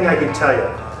 that's the thing I can tell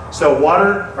you. So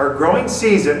water our growing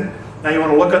season. Now you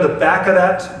want to look on the back of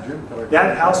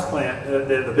that house plant,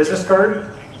 the business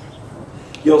card.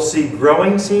 You'll see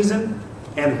growing season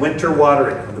and winter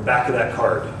watering on the back of that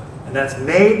card. And that's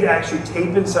made to actually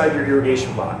tape inside your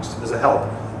irrigation box as a help.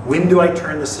 When do I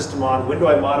turn the system on? When do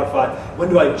I modify? When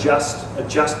do I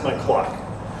adjust my clock?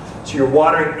 So you're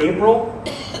watering April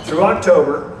through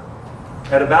October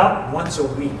at about once a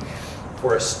week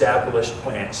for established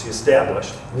plants.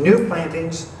 Established. New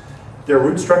plantings, their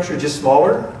root structure is just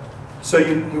smaller, so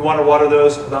you want to water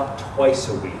those about twice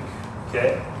a week.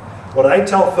 Okay? What I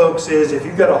tell folks is if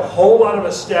you've got a whole lot of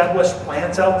established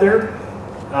plants out there,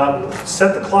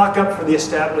 set the clock up for the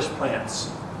established plants.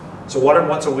 So water them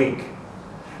once a week.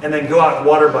 And then go out and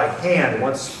water by hand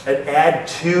once, and add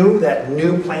to that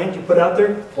new plant you put out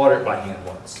there, water it by hand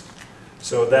once.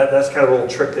 So that's kind of a little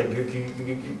trick that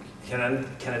you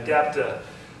can adapt a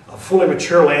fully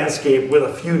mature landscape with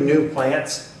a few new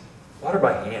plants. Water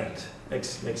by hand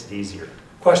makes it easier.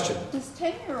 Question? Does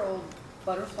 10-year-old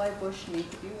butterfly bush need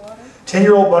to be watered?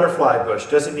 10-year-old butterfly bush,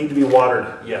 does it need to be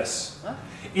watered? Yes. Huh?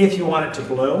 If you want it to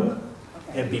bloom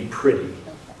Okay. and be pretty. Okay.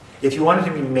 If you want it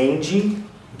to be mangy,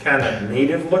 kind of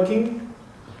native looking,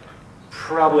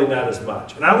 probably not as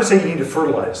much. And I would say you need to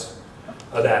fertilize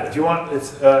that. If you want,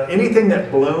 anything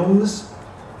that blooms,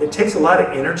 it takes a lot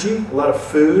of energy, a lot of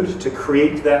food to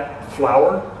create that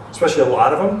flower, especially a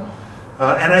lot of them.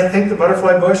 And I think the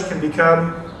butterfly bush can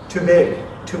become too big,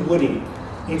 too woody,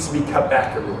 needs to be cut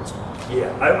back at roots.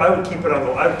 Yeah, I would keep it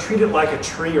on I would treat it like a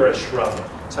tree or a shrub.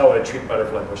 That's how I would treat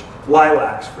butterfly bush.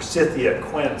 Lilacs, forsythia,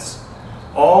 quince,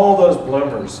 all those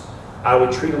bloomers, I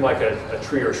would treat them like a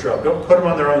tree or shrub. Don't put them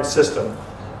on their own system.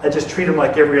 I just treat them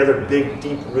like every other big,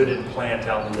 deep-rooted plant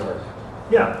out in the yard.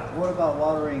 Yeah. What about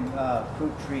watering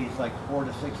fruit trees, like 4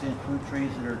 to 6 inch fruit trees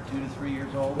that are 2 to 3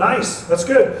 years old? Nice, that's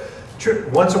good.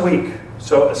 Once a week.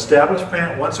 So establish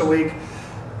plant once a week.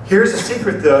 Here's the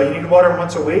secret though, you need to water them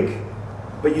once a week,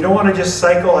 but you don't want to just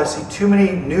cycle. I see too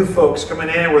many new folks coming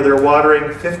in where they're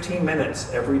watering 15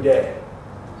 minutes every day.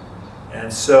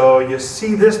 And so you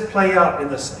see this play out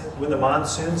when the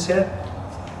monsoons hit.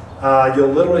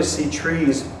 You'll literally see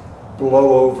trees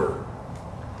blow over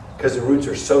because the roots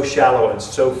are so shallow and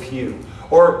so few.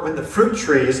 Or when the fruit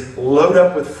trees load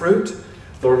up with fruit,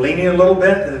 they're leaning a little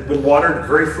bit, and they've been watered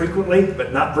very frequently,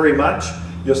 but not very much,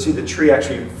 you'll see the tree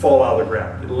actually fall out of the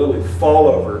ground. It'll literally fall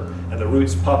over, and the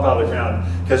roots pop out of the ground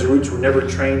because the roots were never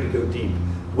trained to go deep.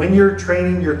 When you're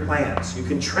training your plants, you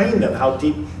can train them how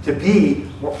deep to be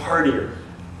more hardier.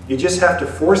 You just have to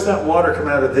force that water come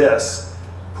out of this,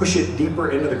 push it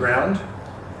deeper into the ground,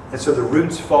 and so the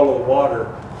roots follow the water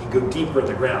and go deeper in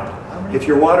the ground. If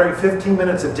you're watering 15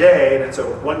 minutes a day, and it's a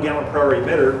 1 gallon per hour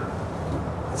emitter,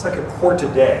 it's like a quart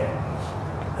a day.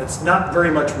 That's not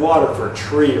very much water for a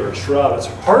tree or a shrub. It's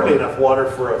hardly enough water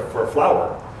for a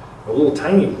flower, a little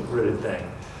tiny rooted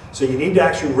thing. So you need to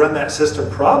actually run that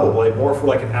system probably more for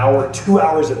like an hour, 2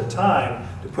 hours at a time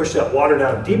to push that water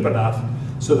down deep enough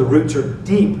so the roots are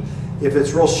deep. If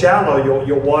it's real shallow,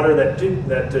 you'll water that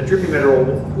drip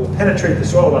emitter will penetrate the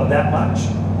soil about that much.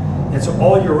 And so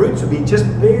all your roots will be just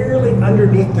barely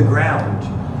underneath the ground.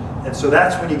 And so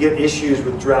that's when you get issues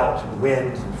with drought,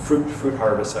 wind, fruit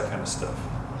harvest, that kind of stuff.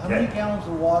 How many gallons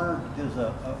of water does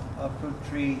a fruit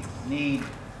tree need?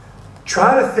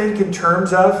 Try to think in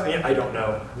terms of, I don't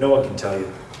know, no one can tell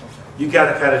you. You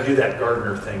got to kind of do that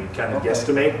gardener thing and kind of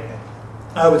guesstimate. Okay.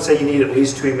 I would say you need at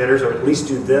least 2 emitters, or at least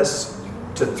do this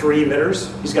to 3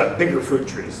 emitters. He's got bigger fruit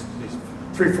trees. These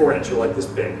 3-4 inch are like this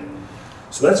big.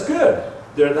 So that's good.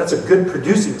 That's a good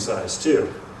producing size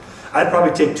too. I'd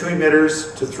probably take 2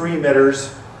 emitters to 3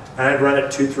 emitters, and I'd run it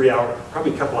 2-3 hours,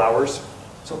 probably a couple hours,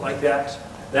 something like that.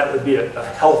 That would be a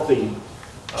healthy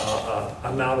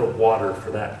amount of water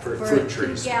for that, for fruit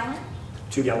trees. 2 gallon?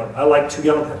 2 gallon. I like 2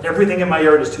 gallon. Everything in my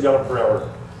yard is 2 gallon per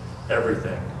hour.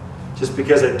 Everything. Just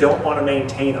because I don't want to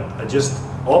maintain them.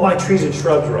 All my trees and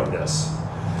shrubs are on this.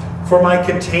 For my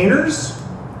containers,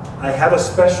 I have a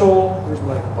special, here's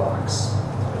my box.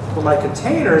 For my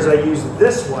containers, I use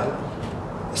this one.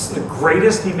 This is the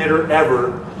greatest emitter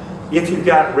ever. If you've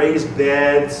got raised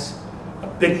beds,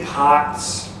 big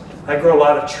pots. I grow a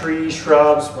lot of trees,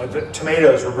 shrubs. My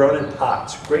tomatoes are grown in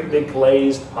pots, great big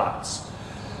glazed pots.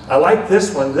 I like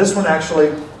this one. This one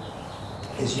actually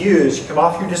is used. You come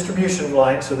off your distribution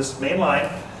line, so this main line,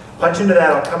 punch into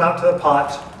that, I'll come out to the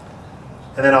pot,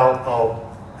 and then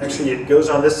actually it goes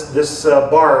on this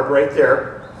barb right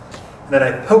there, and then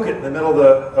I poke it in the middle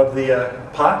of the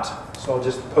pot, so I'll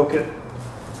just poke it.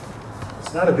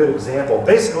 It's not a good example.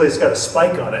 Basically, it's got a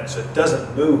spike on it, so it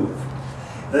doesn't move.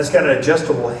 And it's got an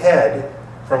adjustable head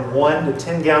from 1 to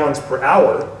 10 gallons per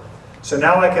hour. So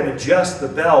now I can adjust the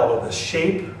bell of the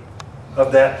shape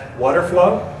of that water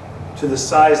flow to the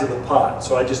size of the pot.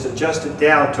 So I just adjust it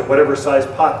down to whatever size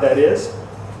pot that is.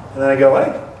 And then I go,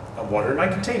 hey, I'm watering my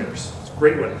containers. It's a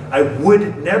great one. I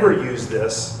would never use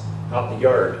this out in the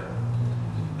yard.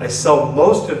 I sell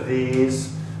most of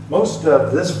this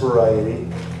variety.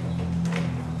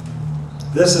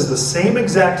 This is the same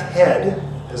exact head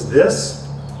as this,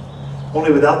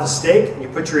 only without the stake. You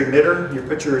put your emitter, you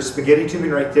put your spaghetti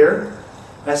tubing right there.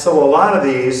 I sell a lot of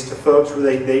these to folks where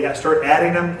they start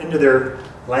adding them into their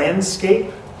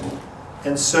landscape.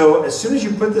 And so as soon as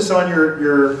you put this on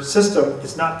your system,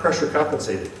 it's not pressure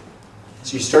compensated.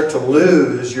 So you start to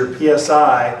lose your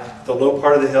PSI, the low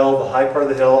part of the hill, the high part of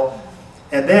the hill.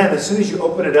 And then as soon as you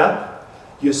open it up,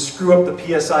 you screw up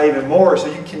the PSI even more, so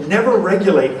you can never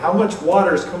regulate how much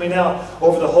water is coming out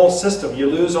over the whole system.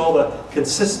 You lose all the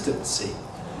consistency.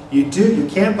 You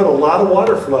can put a lot of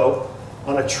water flow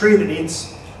on a tree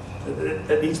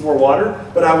that needs more water,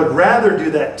 but I would rather do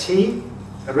that T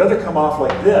I'd rather come off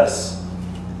like this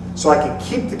so I can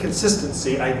keep the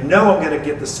consistency. I know I'm going to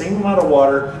get the same amount of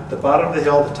water at the bottom of the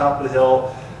hill, the top of the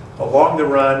hill, along the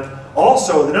run.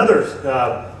 Also, another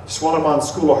Swallow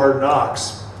School of Hard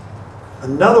Knocks,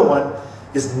 another one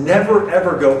is never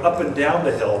ever go up and down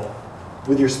the hill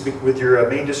with your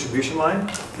main distribution line.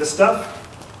 This stuff,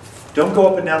 don't go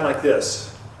up and down like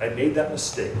this. I made that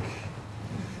mistake.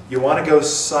 You want to go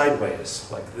sideways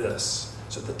like this.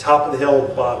 So at the top of the hill,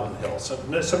 the bottom of the hill. So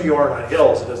some of you aren't on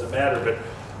hills, it doesn't matter, but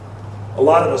a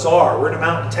lot of us are. We're in a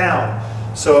mountain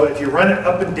town. So if you run it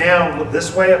up and down,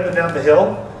 this way up and down the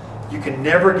hill, you can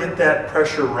never get that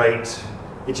pressure right.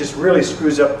 It just really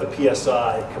screws up the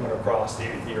PSI coming across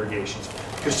the irrigations.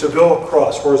 Because to go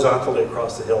across, horizontally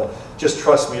across the hill, just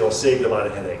trust me, it'll save you a lot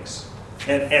of headaches.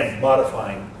 And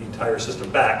modifying the entire system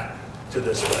back to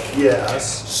this way.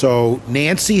 Yes. So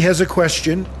Nancy has a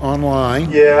question online.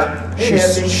 Yeah. Hey,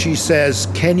 Nancy. She says,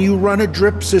 can you run a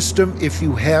drip system if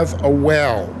you have a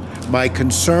well? My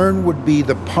concern would be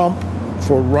the pump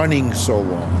for running so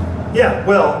long. Yeah,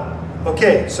 well,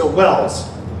 okay, so wells.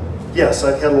 Yes,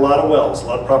 I've had a lot of wells, a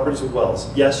lot of properties with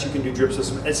wells. Yes, you can do drip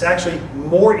system. It's actually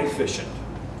more efficient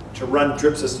to run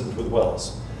drip systems with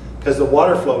wells because the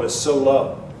water flow is so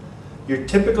low. You're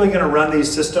typically going to run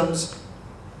these systems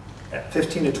at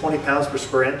 15 to 20 pounds per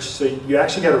square inch, so you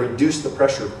actually got to reduce the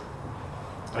pressure.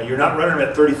 You're not running them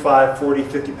at 35, 40,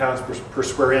 50 pounds per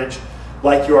square inch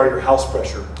like you are your house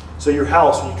pressure. So your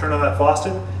house, when you turn on that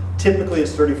faucet, typically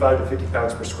it's 35 to 50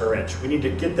 pounds per square inch. We need to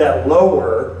get that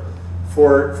lower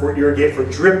for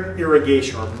drip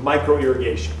irrigation or micro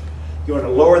irrigation. You want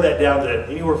to lower that down to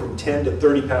anywhere from 10 to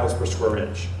 30 pounds per square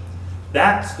inch.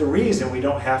 That's the reason we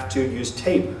don't have to use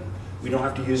tape. We don't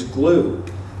have to use glue.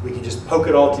 We can just poke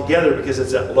it all together because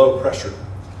it's at low pressure.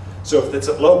 So if it's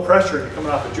at low pressure and you're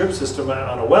coming off a drip system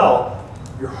on a well,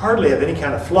 you hardly have any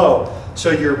kind of flow.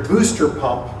 So your booster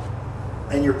pump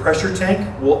and your pressure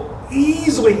tank will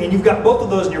easily, and you've got both of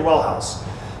those in your well house,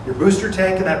 your booster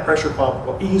tank and that pressure pump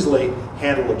will easily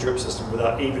handle a drip system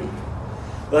without even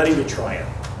trying.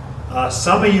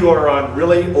 Some of you are on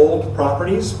really old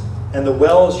properties and the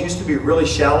wells used to be really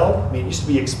shallow. I mean, it used to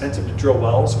be expensive to drill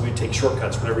wells, so we take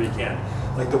shortcuts whenever you can.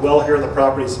 Like the well here on the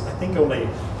property is, I think, only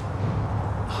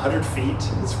 100 feet.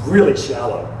 It's really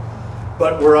shallow.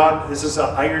 But this is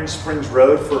Iron Springs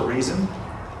Road for a reason.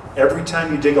 Every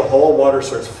time you dig a hole, water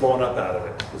starts flowing up out of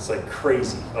it. It's like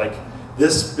crazy. Like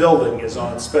this building is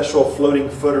on special floating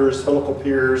footers, helical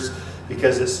piers,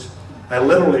 because I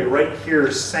literally right here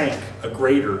sank a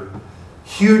grader,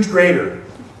 huge grader.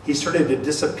 He started to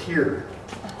disappear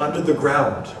under the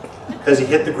ground because he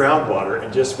hit the groundwater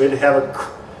and we had to have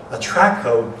a track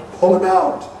hoe pull him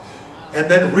out and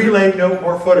then relay no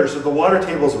more footers. So the water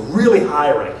table is really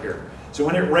high right here. So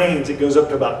when it rains, it goes up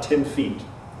to about 10 feet.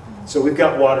 So we've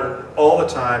got water all the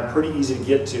time, pretty easy to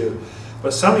get to.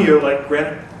 But some of you, like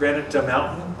Granite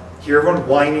Mountain, hear everyone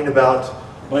whining about,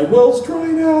 my well's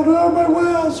drying out, oh, my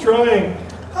well's drying.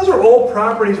 Those are old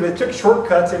properties where they took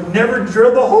shortcuts and never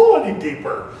drilled the hole any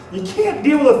deeper. You can't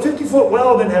deal with a 50-foot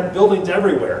well and then have buildings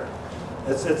everywhere.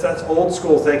 That's old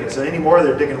school thinking. So anymore,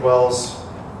 they're digging wells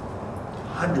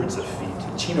hundreds of feet.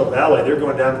 In Chino Valley, they're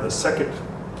going down to the second.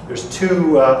 There's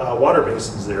two water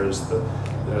basins there. There's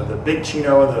the big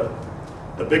Chino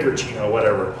and the bigger Chino,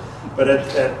 whatever. But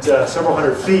at several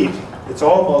hundred feet, it's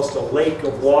almost a lake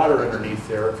of water underneath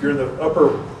there. If you're in the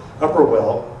upper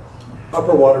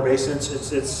water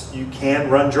basins, you can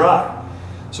run dry.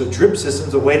 So drip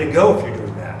system's a way to go if you're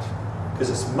doing that, because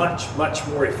it's much, much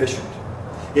more efficient.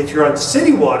 If you're on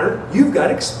city water, you've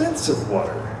got expensive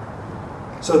water.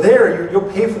 So there, you'll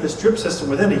pay for this drip system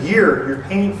within a year. You're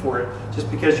paying for it just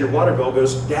because your water bill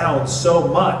goes down so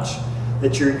much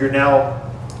that you're now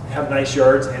have nice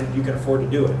yards and you can afford to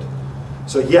do it.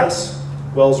 So yes,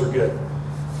 wells are good.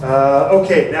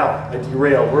 Okay, now I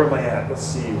derailed. Where am I at? Let's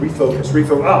see. Refocus.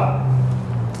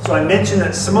 So I mentioned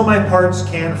that some of my parts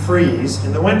can freeze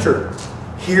in the winter.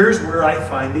 Here's where I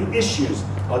find the issues.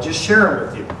 I'll just share them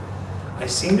with you. I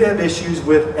seem to have issues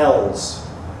with L's.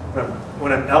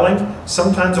 When I'm L'ing,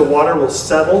 sometimes the water will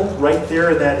settle right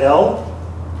there in that L,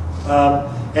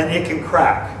 and it can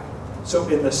crack. So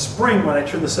in the spring, when I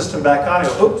turn the system back on, I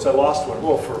go, oops, I lost one.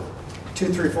 Well, for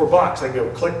 $2, $3, $4, I go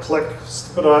click, click,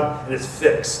 put it on, and it's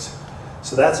fixed.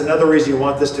 So that's another reason you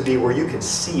want this to be where you can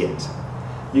see it.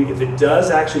 If it does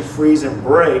actually freeze and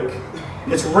break,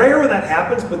 it's rare when that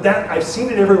happens, but I've seen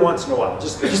it every once in a while.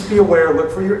 Just be aware,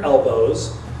 look for your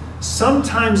elbows.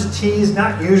 Sometimes tees,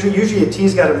 not usually, usually a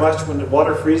tee's got enough when the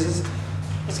water freezes,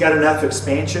 it's got enough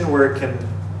expansion where it can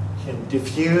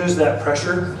diffuse that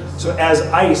pressure. So as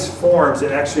ice forms,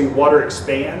 water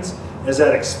expands, As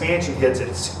that expansion hits, it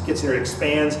gets in there, it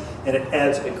expands, and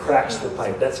it cracks the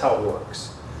pipe. That's how it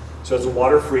works. So as the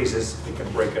water freezes, it can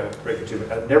break a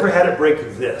tube. I've never had it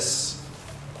break this.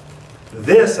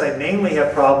 This I mainly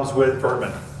have problems with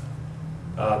vermin.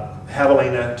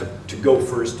 Javelina to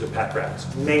gophers to pack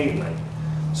rats, mainly.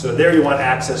 So there you want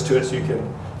access to it so you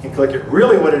can click it.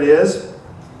 Really what it is,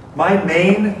 my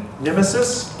main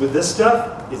nemesis with this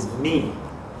stuff is me.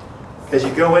 Because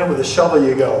you go in with a shovel,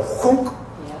 you go, whoop.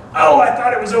 Oh, I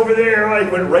thought it was over there. I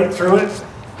went right through it.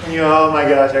 And you go, oh my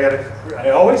gosh, I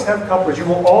always have couplers. You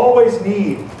will always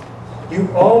need, you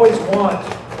always want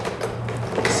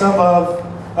some of,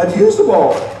 I've used them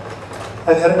all.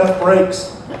 I've had enough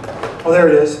breaks. Oh, there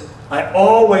it is. I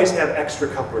always have extra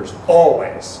couplers,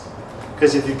 always.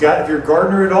 Because if you're a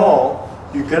gardener at all,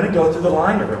 you're going to go through the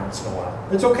line every once in a while.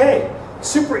 It's okay.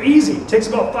 Super easy. It takes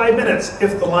about 5 minutes.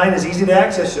 If the line is easy to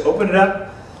access, you open it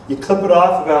up, you clip it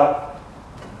off about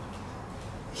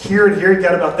here and here. You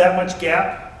got about that much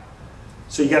gap.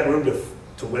 So you got room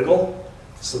to wiggle,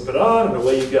 slip it on, and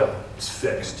away you go. It's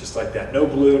fixed, just like that. No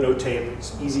glue, no tape.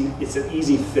 It's easy. It's an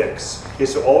easy fix. Okay,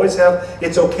 so always have,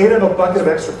 it's okay to have a bucket of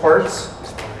extra parts.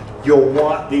 You'll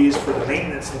want these for the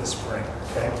maintenance in the spring,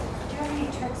 okay? Do you have any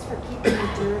tricks for keeping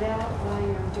the dirt out while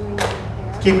you're doing the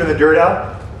repair? Keeping the dirt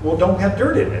out? Well, don't have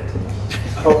dirt in it.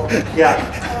 Oh,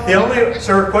 yeah.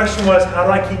 So her question was, how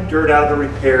do I keep dirt out of the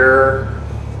repair?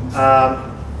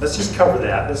 Let's just cover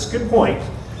that. That's a good point.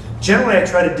 Generally, I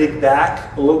try to dig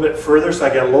back a little bit further so I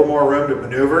got a little more room to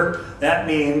maneuver. That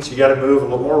means you got to move a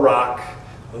little more rock,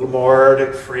 a little more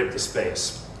to free up the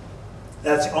space.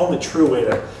 That's the only true way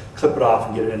to clip it off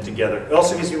and get it in together. It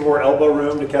also gives you more elbow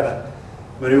room to kind of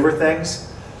maneuver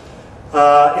things. If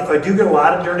I do get a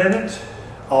lot of dirt in it,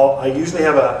 I usually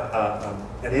have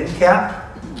an end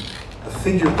cap, a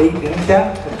figure 8 end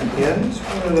cap at the end.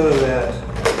 Look at that.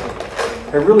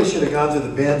 I really should have gone through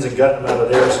the bins and gotten them out of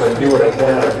there so I knew what I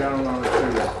had.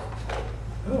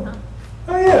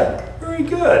 Oh yeah, very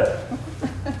good.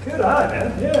 Good eye,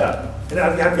 man, yeah. And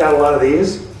I've got a lot of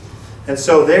these. And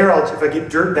so there, if I get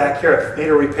dirt back here, I've made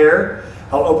a repair,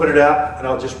 I'll open it up and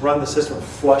I'll just run the system and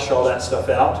flush all that stuff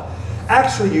out.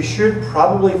 Actually, you should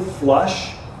probably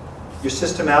flush your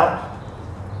system out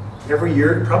every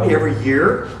year, probably every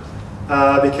year,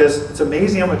 because it's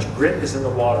amazing how much grit is in the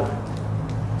water.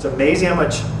 It's amazing how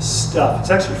much stuff, it's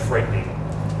actually frightening.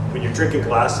 When you're drinking a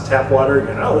glass of tap water, you're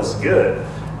going, oh, this is good.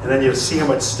 And then you'll see how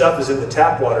much stuff is in the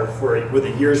tap water with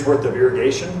a year's worth of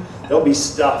irrigation. There'll be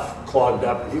stuff clogged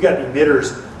up. If you've got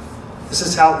emitters, this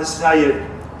is how you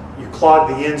clog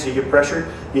the end so you get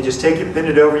pressure. You just take it, bend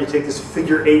it over, you take this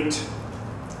figure 8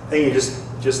 thing, you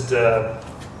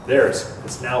there,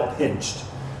 it's now pinched.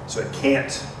 So it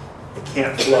can't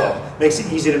flow. Makes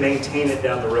it easy to maintain it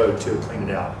down the road too, clean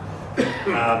it out.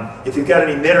 If you've got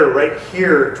an emitter right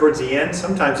here towards the end,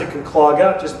 sometimes it can clog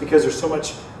up just because there's so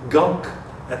much gunk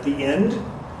at the end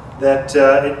that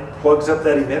it plugs up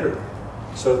that emitter.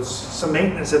 So it's some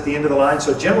maintenance at the end of the line.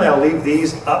 So generally I'll leave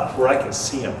these up where I can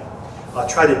see them. I'll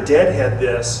try to deadhead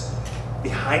this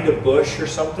behind a bush or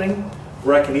something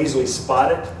where I can easily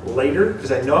spot it later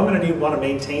because I know I'm going to want to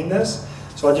maintain this.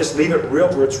 So I'll just leave it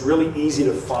where it's really easy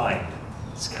to find.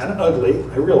 It's kind of ugly,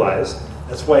 I realize.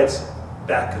 That's why it's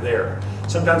back there.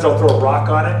 Sometimes I'll throw a rock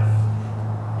on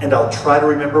it and I'll try to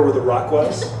remember where the rock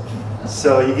was.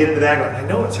 So you get into that going, I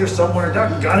know it's here somewhere,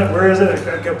 doggone it, where is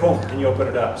it? Boom, and you open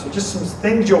it up. So just some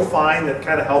things you'll find that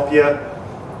kind of help you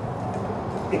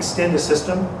extend the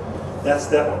system.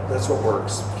 That's what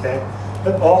works, okay?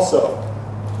 But also,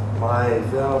 my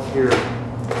valve here,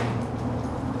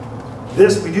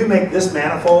 we do make this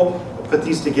manifold. I put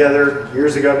these together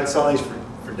years ago. I've been selling these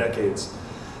for decades.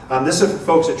 This is for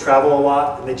folks that travel a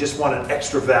lot and they just want an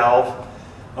extra valve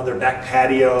on their back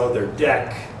patio, their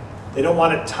deck. They don't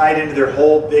want it tied into their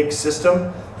whole big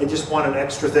system. They just want an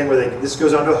extra thing where this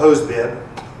goes onto a hose bib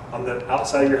on the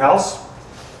outside of your house.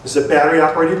 This is a battery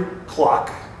operated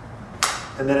clock.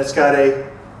 And then it's got a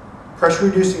pressure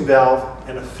reducing valve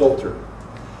and a filter.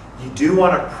 You do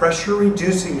want a pressure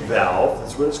reducing valve,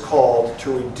 that's what it's called,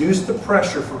 to reduce the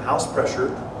pressure from house pressure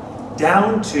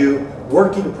down to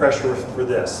working pressure for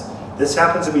this. This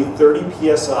happens to be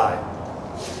 30 psi.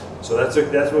 So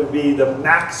that would be the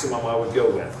maximum I would go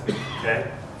with,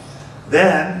 okay?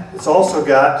 Then it's also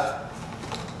got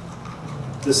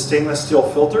this stainless steel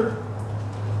filter.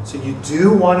 So you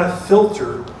do want a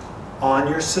filter on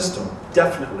your system,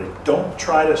 definitely. Don't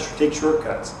try to take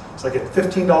shortcuts. It's like a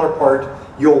 $15 part,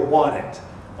 you'll want it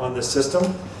on the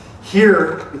system.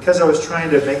 Here, because I was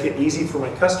trying to make it easy for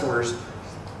my customers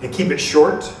and keep it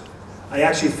short, I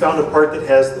actually found a part that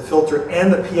has the filter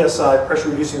and the PSI, pressure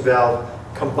reducing valve,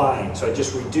 combined. So I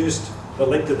just reduced the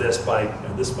length of this by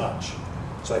this much.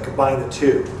 So I combined the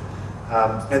two.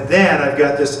 And then I've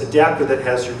got this adapter that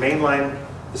has your main line,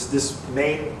 this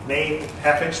main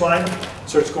half-inch line,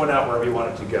 starts going out wherever you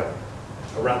want it to go.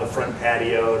 Around the front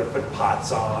patio to put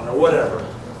pots on or whatever,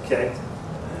 okay?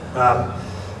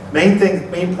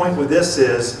 Main point with this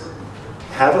is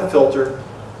have a filter.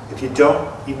 If you don't,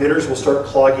 emitters will start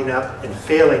clogging up and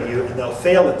failing you, and they'll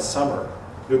fail in summer.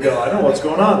 You'll go, I don't know what's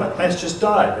going on, my plants just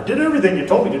died. I did everything you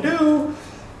told me to do,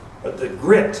 but the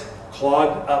grit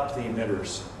clogged up the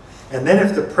emitters. And then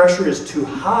if the pressure is too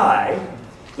high,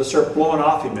 they'll start blowing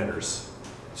off emitters.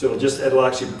 So it'll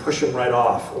actually push them right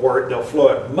off, or they'll flow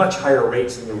at much higher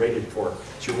rates than they're rated for.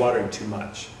 So you're watering too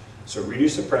much. So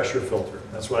reduce the pressure, filter.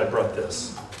 That's why I brought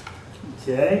this.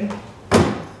 Okay.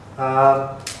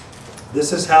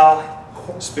 This is how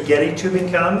spaghetti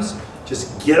tubing comes.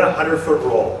 Just get a 100-foot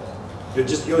roll.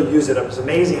 You'll use it up. It's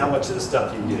amazing how much of this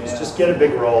stuff you use. Just get a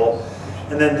big roll.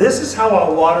 And then this is how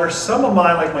I'll water some of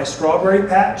mine, like my strawberry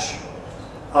patch.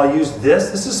 I'll use this.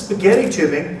 This is spaghetti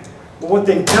tubing. But what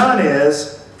they've done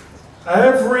is,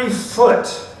 every foot,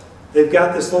 they've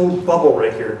got this little bubble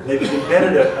right here. They've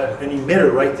embedded an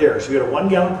emitter right there. So you got a 1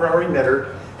 gallon per hour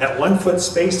emitter at 1 foot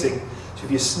spacing. So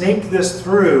if you snake this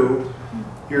through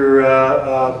your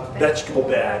vegetable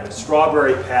bed,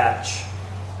 strawberry patch,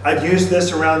 I've used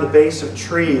this around the base of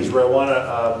trees where I want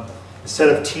to, instead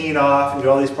of teeing off and do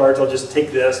all these parts, I'll just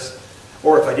take this.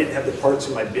 Or if I didn't have the parts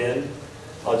in my bin,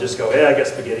 I'll just go, hey, I got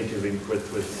spaghetti tubing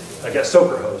with I got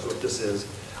soaker hose, what this is.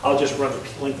 I'll just run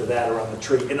the length of that around the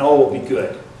tree and all will be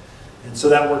good. And so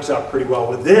that works out pretty well.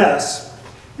 With this,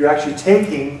 you're actually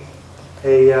taking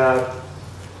this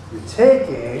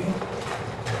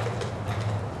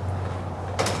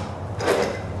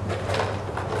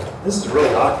is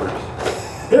really awkward.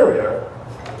 There we are.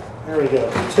 There we go.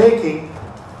 You're taking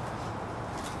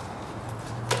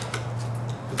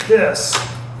this.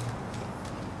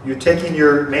 You're taking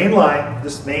your main line,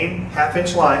 this main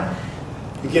half-inch line,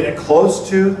 you get it close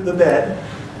to the bed,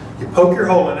 you poke your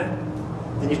hole in it,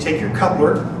 then you take your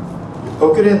coupler, you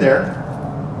poke it in there,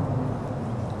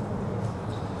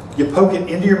 you poke it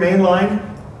into your main line,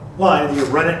 and you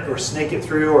run it or snake it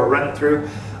through or run it through.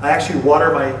 I actually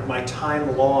water my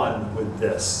thyme lawn with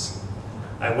this.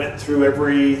 I went through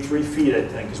every 3 feet, I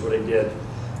think, is what I did.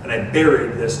 And I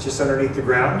buried this just underneath the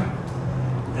ground.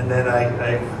 And then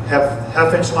I have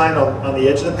half-inch line on the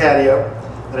edge of the patio.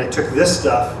 And I took this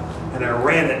stuff and I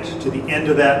ran it to the end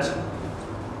of that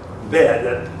bed,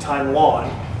 that thyme lawn.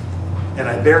 And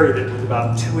I buried it with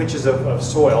about 2 inches of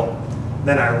soil.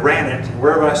 Then I ran it.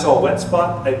 Wherever I saw a wet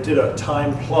spot, I did a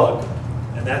thyme plug.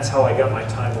 And that's how I got my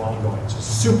thyme lawn going. So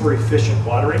super efficient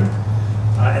watering.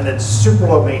 And then super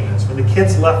low maintenance. When the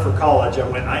kids left for college, I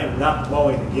went, I am not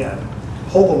mowing again.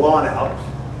 Pull the lawn out.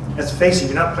 Let's face it,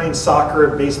 you're not playing soccer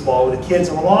and baseball with the kids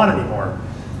on the lawn anymore.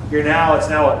 It's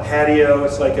now a patio.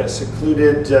 It's like a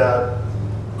secluded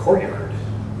courtyard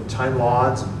with thyme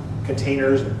lawns, and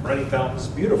containers, and running fountains.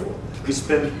 It's beautiful. We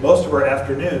spend most of our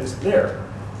afternoons there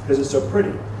because it's so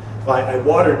pretty. I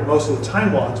watered most of the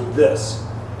thyme lawns with this.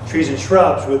 Trees and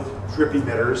shrubs with drip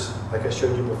emitters, like I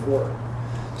showed you before.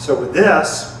 So with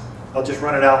this, I'll just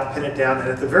run it out, pin it down, and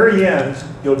at the very end,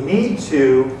 you'll need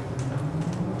to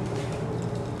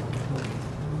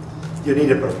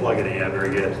put a plug in it. Yeah, very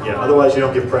good. Yeah, otherwise you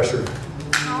don't get pressure.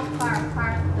 How far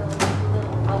apart those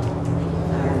little bubbles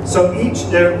things are? So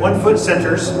they're 1 foot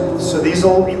centers. So these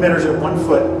old emitters are 1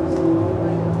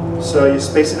 foot. So you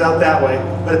space it out that way.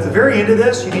 But at the very end of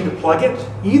this, you need to plug it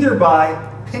either by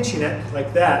pinching it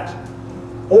like that,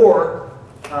 or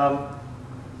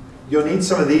you'll need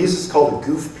some of these. It's called a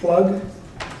goof plug.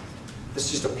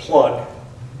 It's just a plug.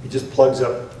 It just plugs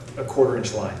up a 1/4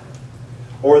 inch line.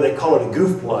 Or they call it a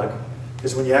goof plug,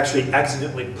 because when you actually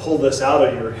accidentally pull this out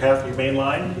of your main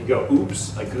line, you go,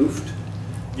 oops, I goofed.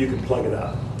 You can plug it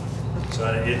up. So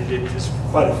it is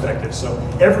quite effective. So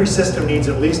every system needs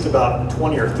at least about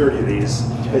 20 or 30 of these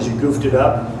as you goofed it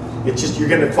up. It's just, you're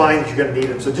going to find you're going to need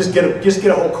them. So just get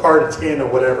a whole cart of 10 or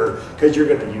whatever, because you're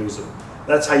going to use them.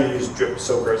 That's how you use drip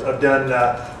soakers. I've done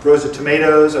rows of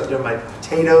tomatoes. I've done my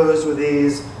potatoes with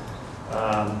these.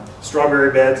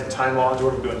 Strawberry beds and thyme lawns,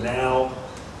 what I'm doing now.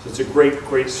 So it's a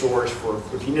great source for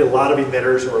if you need a lot of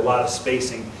emitters or a lot of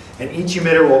spacing. And each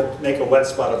emitter will make a wet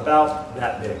spot about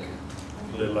that big.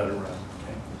 Let it run.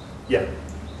 Okay. Yeah.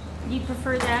 Do you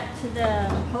prefer that to the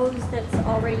hose that's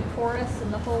already porous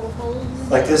and the whole hose?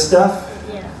 Like this stuff?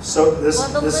 Yeah. So this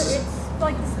it's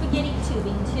like the spaghetti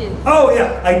tubing too. Oh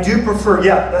yeah, I do prefer.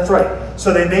 Yeah, that's right.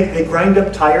 So they grind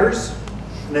up tires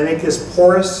and they make this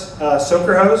porous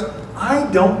soaker hose. I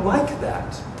don't like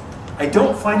that. I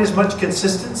don't find as much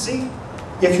consistency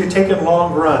if you're taking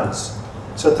long runs.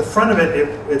 So at the front of it,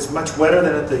 it's much wetter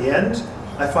than at the end.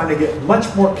 I find I get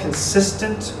much more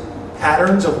consistent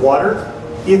patterns of water.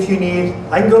 If you need,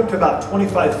 I can go up to about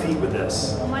 25 feet with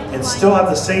this and still have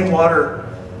the same water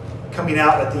coming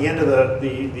out at the end of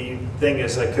the thing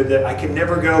as I could. I could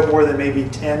never go more than maybe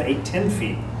 10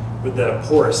 feet with the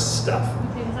porous stuff.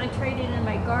 Because I traded in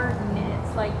my garden, and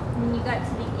it's like when you got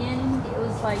to the end, it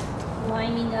was like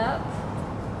lining up.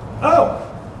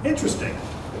 Oh, interesting.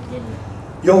 It didn't.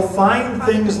 You'll find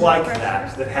things like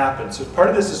that happen. So part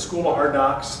of this is School of Hard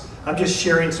Knocks. I'm just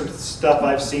sharing some stuff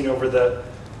I've seen over the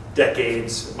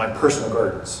decades of my personal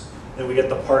gardens. And we get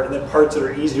the parts that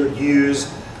are easier to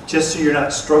use, just so you're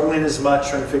not struggling as much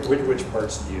trying to figure which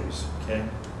parts to use. Okay.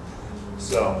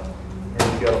 So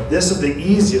there you go. This is the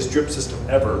easiest drip system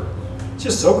ever. It's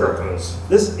just soaker hose.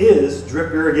 This is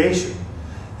drip irrigation.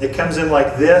 It comes in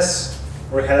like this,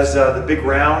 where it has the big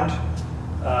round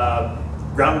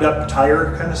up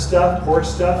tire kind of stuff,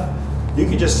 porous stuff. You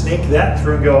can just snake that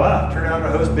through and go, turn it on a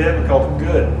hose bib and call it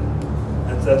good.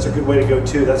 That's a good way to go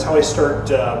too. That's how I start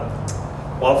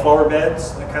wildflower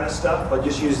beds, that kind of stuff. I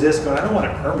just use this going, I don't want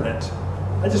it permanent.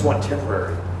 I just want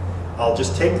temporary. I'll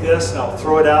just take this and I'll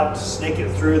throw it out, snake it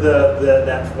through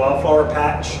that wildflower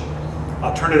patch.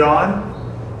 I'll turn it on.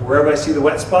 Wherever I see the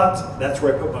wet spots, that's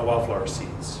where I put my wildflower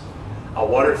seeds. I'll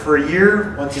water it for a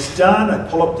year. Once it's done, I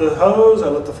pull up the hose, I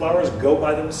let the flowers go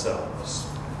by themselves.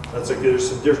 There's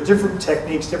different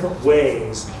techniques, different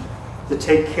ways to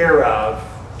take care of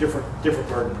different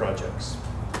garden projects.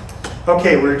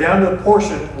 Okay, we're down to the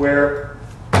portion where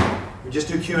we just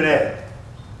do Q&A.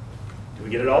 Did we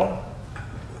get it all?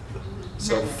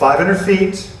 So 500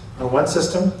 feet on one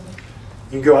system.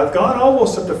 You can go, I've gone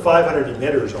almost up to 500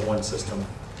 emitters on one system.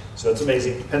 So it's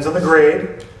amazing. Depends on the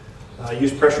grade.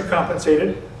 Use pressure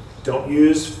compensated. Don't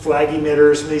use flag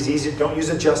emitters. Some of these easy. Don't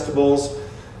use adjustables,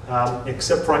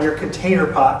 except for on your container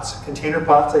pots. Container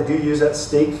pots, I do use that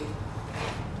stake.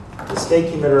 The stake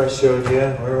emitter I showed you,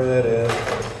 wherever that is.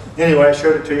 Anyway, I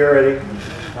showed it to you already.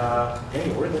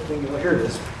 Anyway, where did that thing go? Here it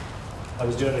is. I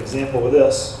was doing an example with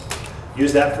this.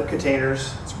 Use that for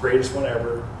containers. It's the greatest one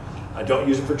ever. I don't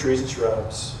use it for trees and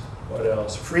shrubs. What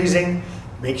else? Freezing.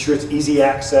 Make sure it's easy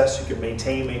access. You can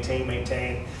maintain.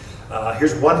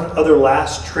 Here's one other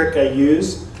last trick I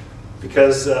use,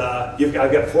 because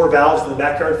I've got 4 valves in the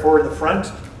backyard, 4 in the front.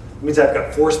 It means I've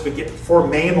got 4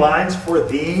 main lines for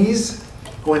these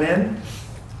going in.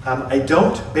 I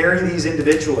don't bury these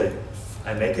individually.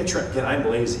 I make a trench. Again, I'm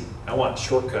lazy. I want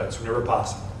shortcuts whenever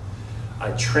possible.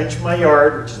 I trench my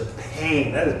yard, which is a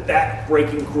pain. That is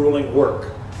back-breaking, grueling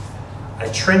work. I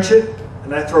trench it,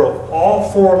 and I throw all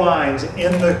 4 lines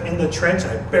in the trench,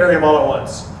 and I bury them all at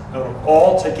once. I want them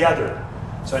all together,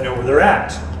 so I know where they're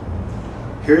at.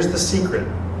 Here's the secret.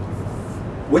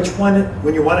 Which one,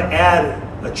 when you want to add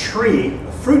a tree,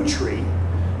 a fruit tree,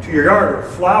 to your yard, or a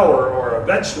flower, or a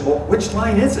vegetable, which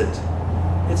line is it?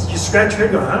 You scratch your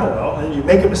head going, I don't know, and you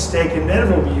make a mistake, and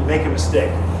inevitably you make a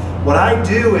mistake. What I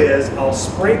do is I'll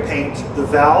spray paint the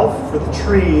valve for the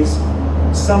trees,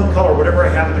 some color, whatever I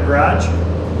have in the garage,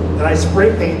 and I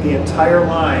spray paint the entire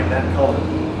line that color.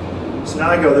 So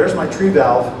now I go, there's my tree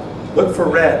valve, look for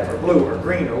red, or blue, or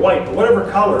green, or white, or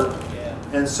whatever color,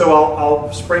 and so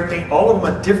I'll spray paint all of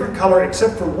them a different color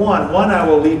except for one. One I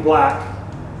will leave black,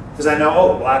 because I know,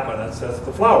 oh, the black one, that's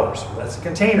the flowers, that's the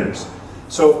containers.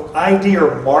 So ID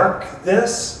or mark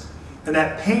this, and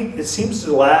that paint, it seems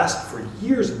to last for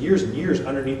years and years and years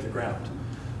underneath the ground.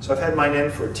 So I've had mine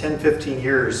in for 10, 15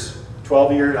 years,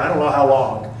 12 years, I don't know how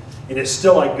long, and it's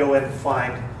still, I go in and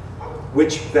find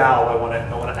which valve I want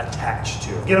to attach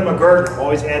to. Again, I'm a gardener. I'm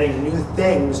always adding new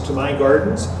things to my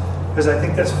gardens because I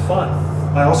think that's fun.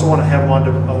 I also want to have them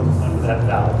under that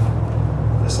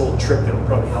valve. This little trick that'll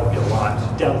probably help you a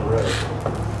lot down the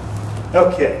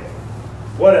road. Okay,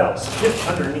 what else? Get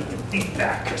underneath and feet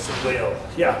back, Chris Whale.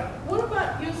 Yeah. What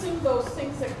about using those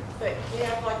things that you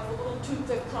have, like the little tube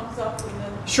that comes up and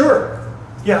then? Sure.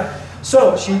 Yeah.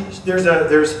 So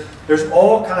there's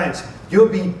all kinds. You'll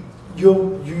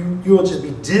just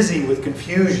be dizzy with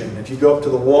confusion if you go up to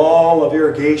the wall of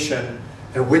irrigation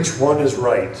and which one is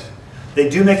right. They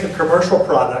do make a commercial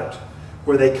product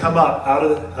where they come up out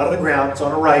of the ground. It's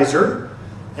on a riser,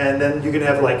 and then you can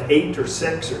have like 8 or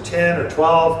 6 or 10 or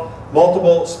 12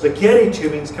 multiple spaghetti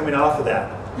tubings coming off of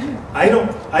that. I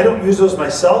don't use those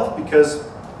myself because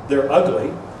they're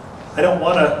ugly. I don't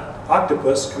want an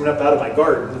octopus coming up out of my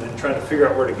garden and trying to figure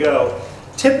out where to go.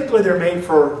 Typically, they're made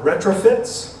for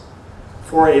retrofits.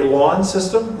 For a lawn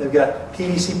system, they've got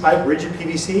PVC pipe, rigid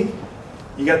PVC.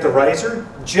 You got the riser.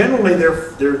 Generally,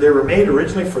 they were made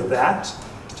originally for that.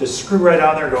 Just screw right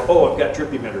on there and go, oh, I've got drip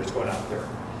emitters going out there.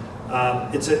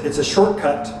 It's a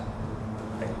shortcut.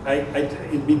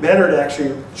 It'd be better to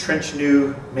actually trench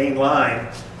new main line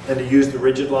than to use the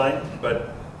rigid line, but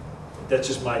that's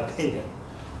just my opinion.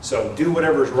 So do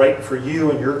whatever's right for you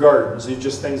and your gardens. These are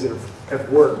just things that have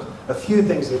worked. A few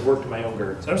things that have worked in my own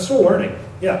gardens. I'm still learning.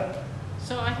 Yeah.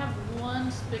 So I have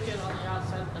one spigot on the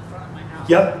outside of the front of my house.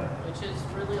 Yep. Which is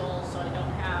really old, so I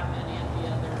don't have any of the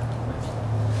other equipment.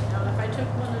 Now, if I took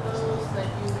one of those that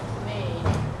you made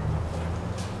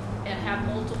and have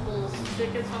multiple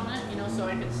spigots on it, you know, so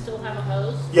I could still have a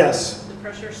hose. Yes. The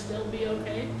pressure still be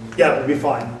okay? Yeah, it would be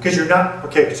fine. Because you're not,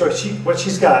 okay, so what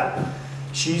she's got,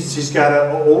 she's got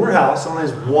an older house, only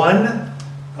has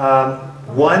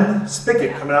one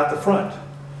spigot coming out the front.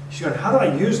 She's going, how do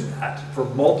I use that for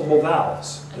multiple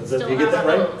valves? Did you get that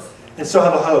right? And still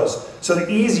have a hose. So the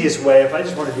easiest way, if I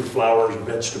just want to do flowers or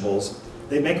vegetables,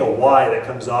 they make a Y that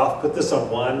comes off. Put this on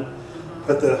one,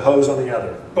 put the hose on the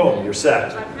other. Boom, you're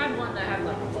set. I've had one that had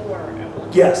like 4 at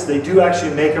one. Yes, they do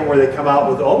actually make them where they come out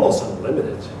with almost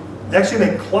unlimited. They actually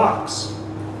make clocks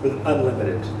with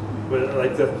unlimited. With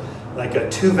like a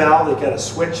 2 valve, they got a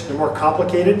switch. They're more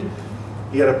complicated.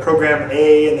 You got to program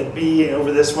A and then B and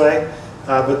over this way.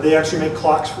 But they actually make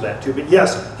clocks for that too. But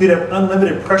yes, you'd have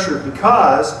unlimited pressure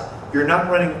because you're not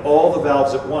running all the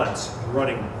valves at once. You're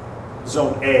running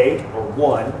zone A or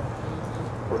 1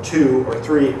 or 2 or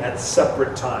 3 at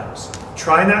separate times.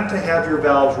 Try not to have your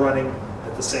valves running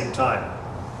at the same time.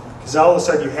 Because all of a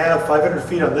sudden you have 500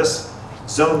 feet on this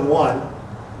zone 1.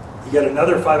 You got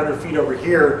another 500 feet over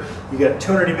here. You got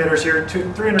 200 emitters here,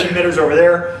 300 emitters over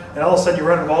there. And all of a sudden you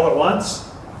run them all at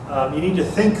once. You need to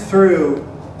think through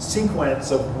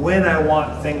sequence of when I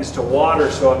want things to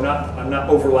water, so I'm not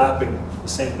overlapping the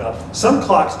same valve. Some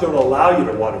clocks don't allow you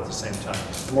to water at the same time.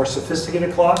 The more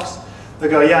sophisticated clocks, they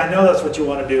go, yeah, I know that's what you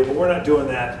want to do, but we're not doing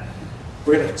that.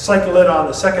 We're going to cycle it on.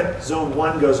 The second zone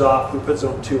 1 goes off, we put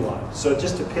zone 2 on. So it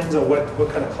just depends on what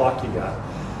kind of clock you got.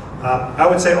 I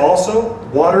would say also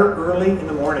water early in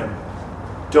the morning.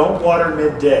 Don't water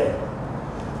midday.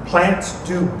 Plants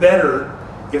do better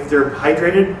if they're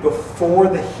hydrated before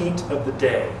the heat of the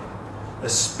day,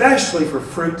 especially for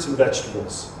fruits and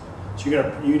vegetables. So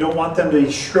you don't want them to be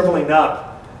shriveling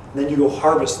up, and then you go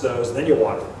harvest those, and then you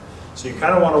water them. So you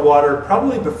kind of want to water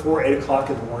probably before 8 o'clock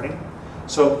in the morning.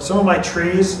 So some of my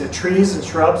trees, the trees and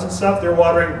shrubs and stuff, they're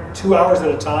watering 2 hours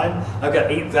at a time. I've got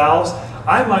 8 valves.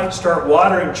 I might start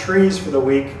watering trees for the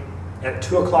week at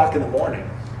 2 o'clock in the morning.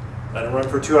 Let them run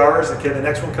for 2 hours. Okay, the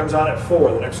next one comes on at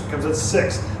 4. The next one comes at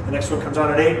 6. The next one comes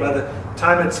on at 8. By the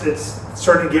time it's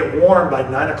starting to get warm, by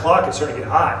 9 o'clock, it's starting to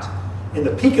get hot in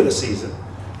the peak of the season.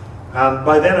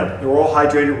 By then, we're all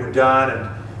hydrated, we're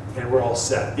done, and we're all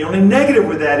set. The only negative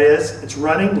with that is it's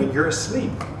running when you're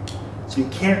asleep. So you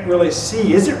can't really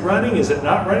see, is it running, is it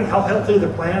not running? How healthy are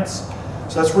the plants?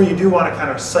 So that's where you do want to kind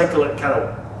of cycle it, kind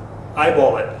of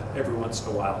eyeball it every once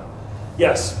in a while.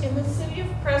 Yes? In the city of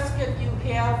Prescott, you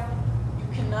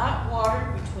cannot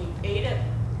water between 8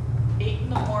 in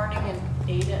the morning and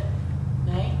 8 at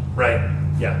night. Right,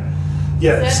 yeah.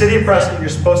 Yeah, the city of Prescott, you're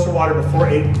supposed to water before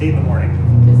 8 in the morning.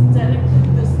 Does that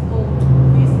include this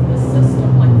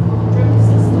system, like the drip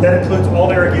system? That includes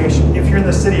all irrigation, if you're in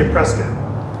the city of Prescott.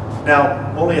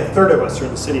 Now, only a third of us are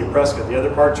in the city of Prescott. The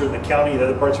other parts are in the county, the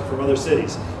other parts are from other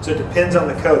cities. So it depends on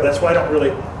the code. That's why I don't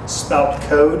really spout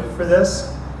code for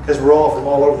this, because we're all from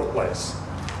all over the place.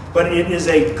 But it is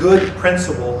a good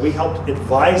principle. We helped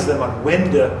advise them on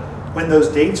when those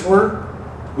dates were.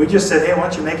 We just said, hey, why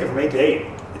don't you make it from 8 to 8?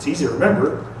 It's easy to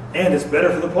remember, and it's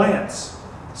better for the plants.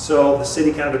 So the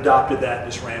city kind of adopted that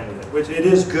and just ran with it, which it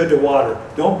is good to water.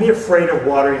 Don't be afraid of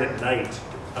watering at night.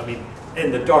 I mean,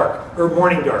 in the dark, or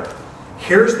morning dark.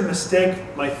 Here's the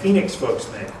mistake my Phoenix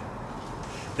folks make.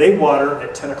 They water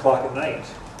at 10 o'clock at night,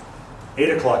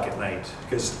 8 o'clock at night,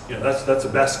 because that's the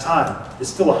best time. It's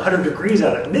still 100 degrees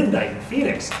out at midnight in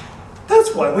Phoenix.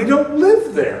 That's why we don't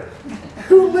live there.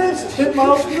 Who lives 10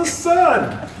 miles from the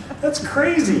sun? That's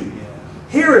crazy.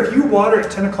 Here, if you water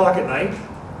at 10 o'clock at night,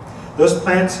 those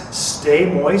plants stay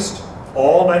moist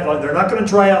all night long. They're not going to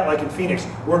dry out like in Phoenix.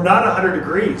 We're not 100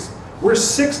 degrees. We're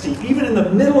 60. Even in the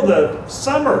middle of the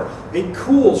summer, it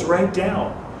cools right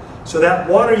down. So that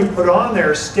water you put on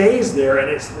there stays there, and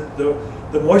it's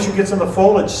the moisture gets on the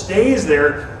foliage, stays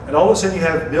there, and all of a sudden you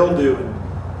have mildew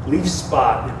and leaf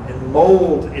spot and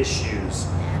mold issues.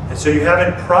 And so you're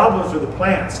having problems with the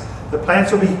plants. The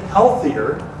plants will be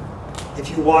healthier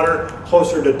if you water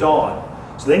closer to dawn.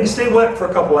 So they can stay wet for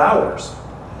a couple hours.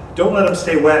 Don't let them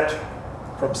stay wet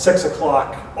from 6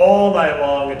 o'clock all night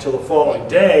long until the following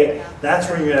day. That's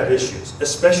when you're going to have issues,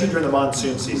 especially during the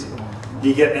monsoon season.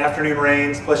 You get afternoon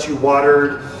rains, plus you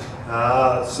watered.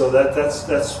 So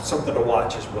that's something to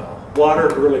watch as well. Water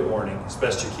early morning as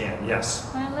best you can, yes.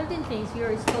 When I lived in Phoenix, we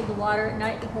always told to water at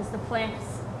night because the plants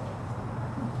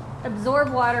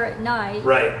absorb water at night,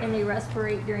 Right. and they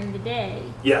respirate during the day.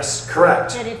 Yes,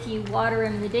 correct. That if you water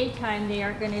in the daytime, they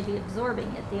aren't going to be absorbing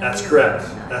it. They That's only correct.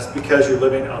 absorb at night. That's because you're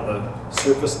living on the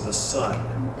surface of the sun.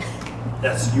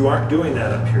 You aren't doing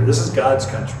that up here. This is God's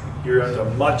country. You're in a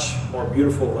much more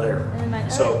beautiful layer. And my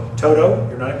So Toto,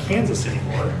 you're not in Kansas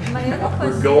anymore. My other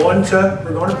We're question,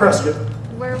 going to Prescott.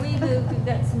 where we moved, we've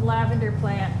got some lavender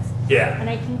plants. Yeah. And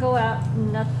I can go out,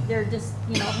 and they're just,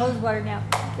 hose water now.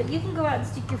 But you can go out and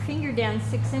stick your finger down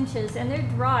 6 inches, and they're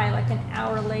dry like an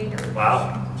hour later.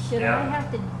 Wow. Should Yeah. I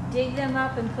have to dig them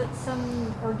up and put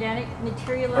some organic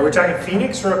material? Are we in? talking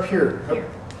Phoenix or up here? Here.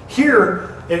 Here,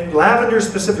 in lavender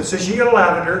specific. So she got a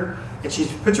lavender, and she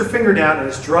puts her finger down, and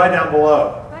it's dry down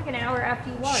below. Like an hour after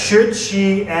you water. Should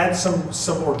she add some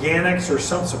organics or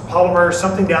some polymer,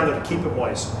 something down there to keep it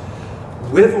moist?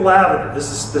 With lavender, this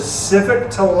is specific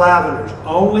to lavenders,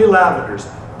 only lavenders.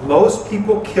 Most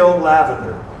people kill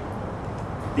lavender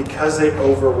because they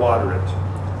overwater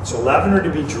it. So lavender to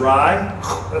be dry,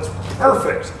 that's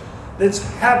perfect. It's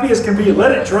happy as can be.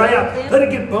 Let it dry out. Let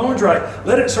it get bone dry.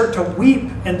 Let it start to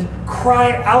weep and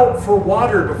cry out for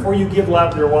water before you give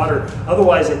lavender water.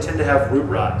 Otherwise, they tend to have root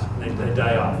rot. They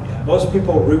die off. Most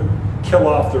people kill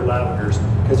off their lavenders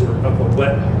because they're up on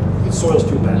wet. The soil's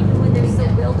too bad. Even when there's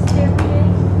still wilts every day?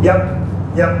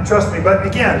 Yep, trust me. But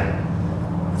again,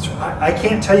 I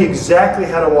can't tell you exactly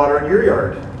how to water in your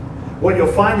yard. What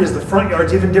you'll find is the front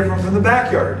yard's even different from the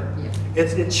backyard.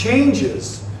 It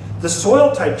changes. The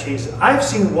soil type changes. I've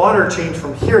seen water change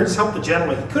from here. It's helped the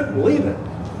gentleman. He couldn't believe it.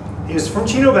 He was from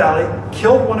Chino Valley,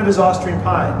 killed one of his Austrian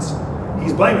pines.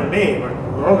 He's blaming me.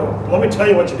 Well, let me tell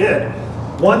you what you did.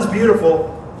 One's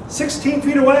beautiful, 16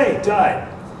 feet away,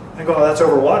 died. I go, oh, that's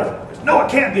overwater. He goes, no, it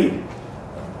can't be.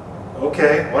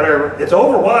 Okay, whatever. It's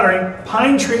overwatering.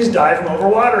 Pine trees die from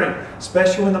overwatering,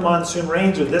 especially when the monsoon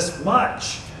rains are this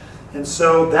much. And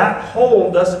so that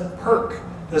hole doesn't perk,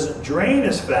 doesn't drain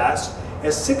as fast.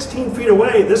 As 16 feet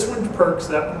away, this one perks,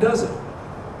 that one doesn't.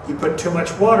 He put too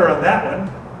much water on that one,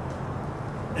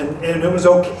 and it was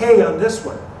okay on this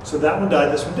one. So that one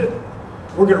died, this one didn't.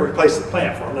 We're going to replace the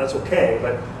plant for him, that's okay,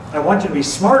 but I want you to be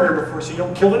smarter before so you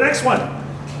don't kill the next one.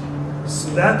 So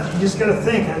that, you just got to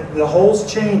think, the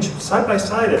holes change side by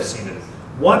side. I've seen it.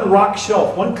 One rock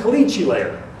shelf, one caliche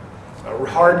layer, a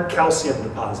hard calcium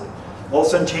deposit, all of a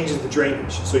sudden changes the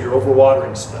drainage, so you're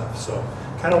overwatering stuff. So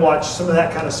kind of watch, some of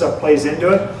that kind of stuff plays into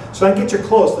it. So I can get you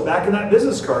close. The back of that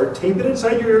business card, tape it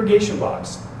inside your irrigation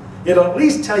box. It'll at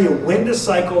least tell you when to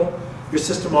cycle your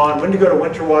system on, when to go to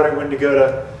winter watering, when to go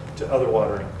to other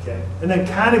watering, okay? And then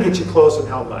kind of get you close on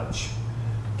how much,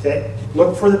 okay?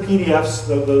 Look for the PDFs,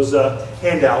 those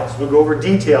handouts. We'll go over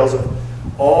details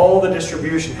of all the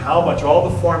distribution, how much, all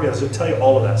the formulas. It'll tell you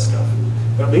all of that stuff.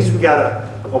 But at least we got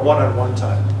a one-on-one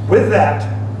time. With that,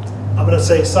 I'm going to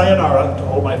say sayonara to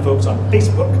all my folks on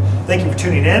Facebook. Thank you for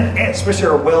tuning in, and especially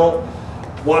our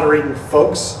well-watering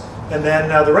folks. And then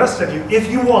the rest of you,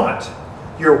 if you want,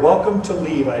 you're welcome to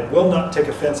leave. I will not take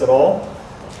offense at all,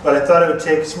 but I thought it would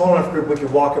take a small enough group we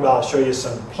could walk about, show you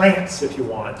some plants if you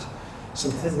want,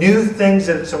 some new things,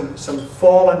 and some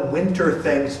fall and winter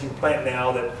things you can plant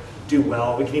now that do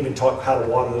well. We can even talk how to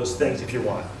water those things if you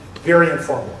want. Very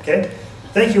informal, okay?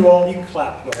 Thank you all. You can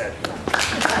clap. Go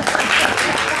ahead.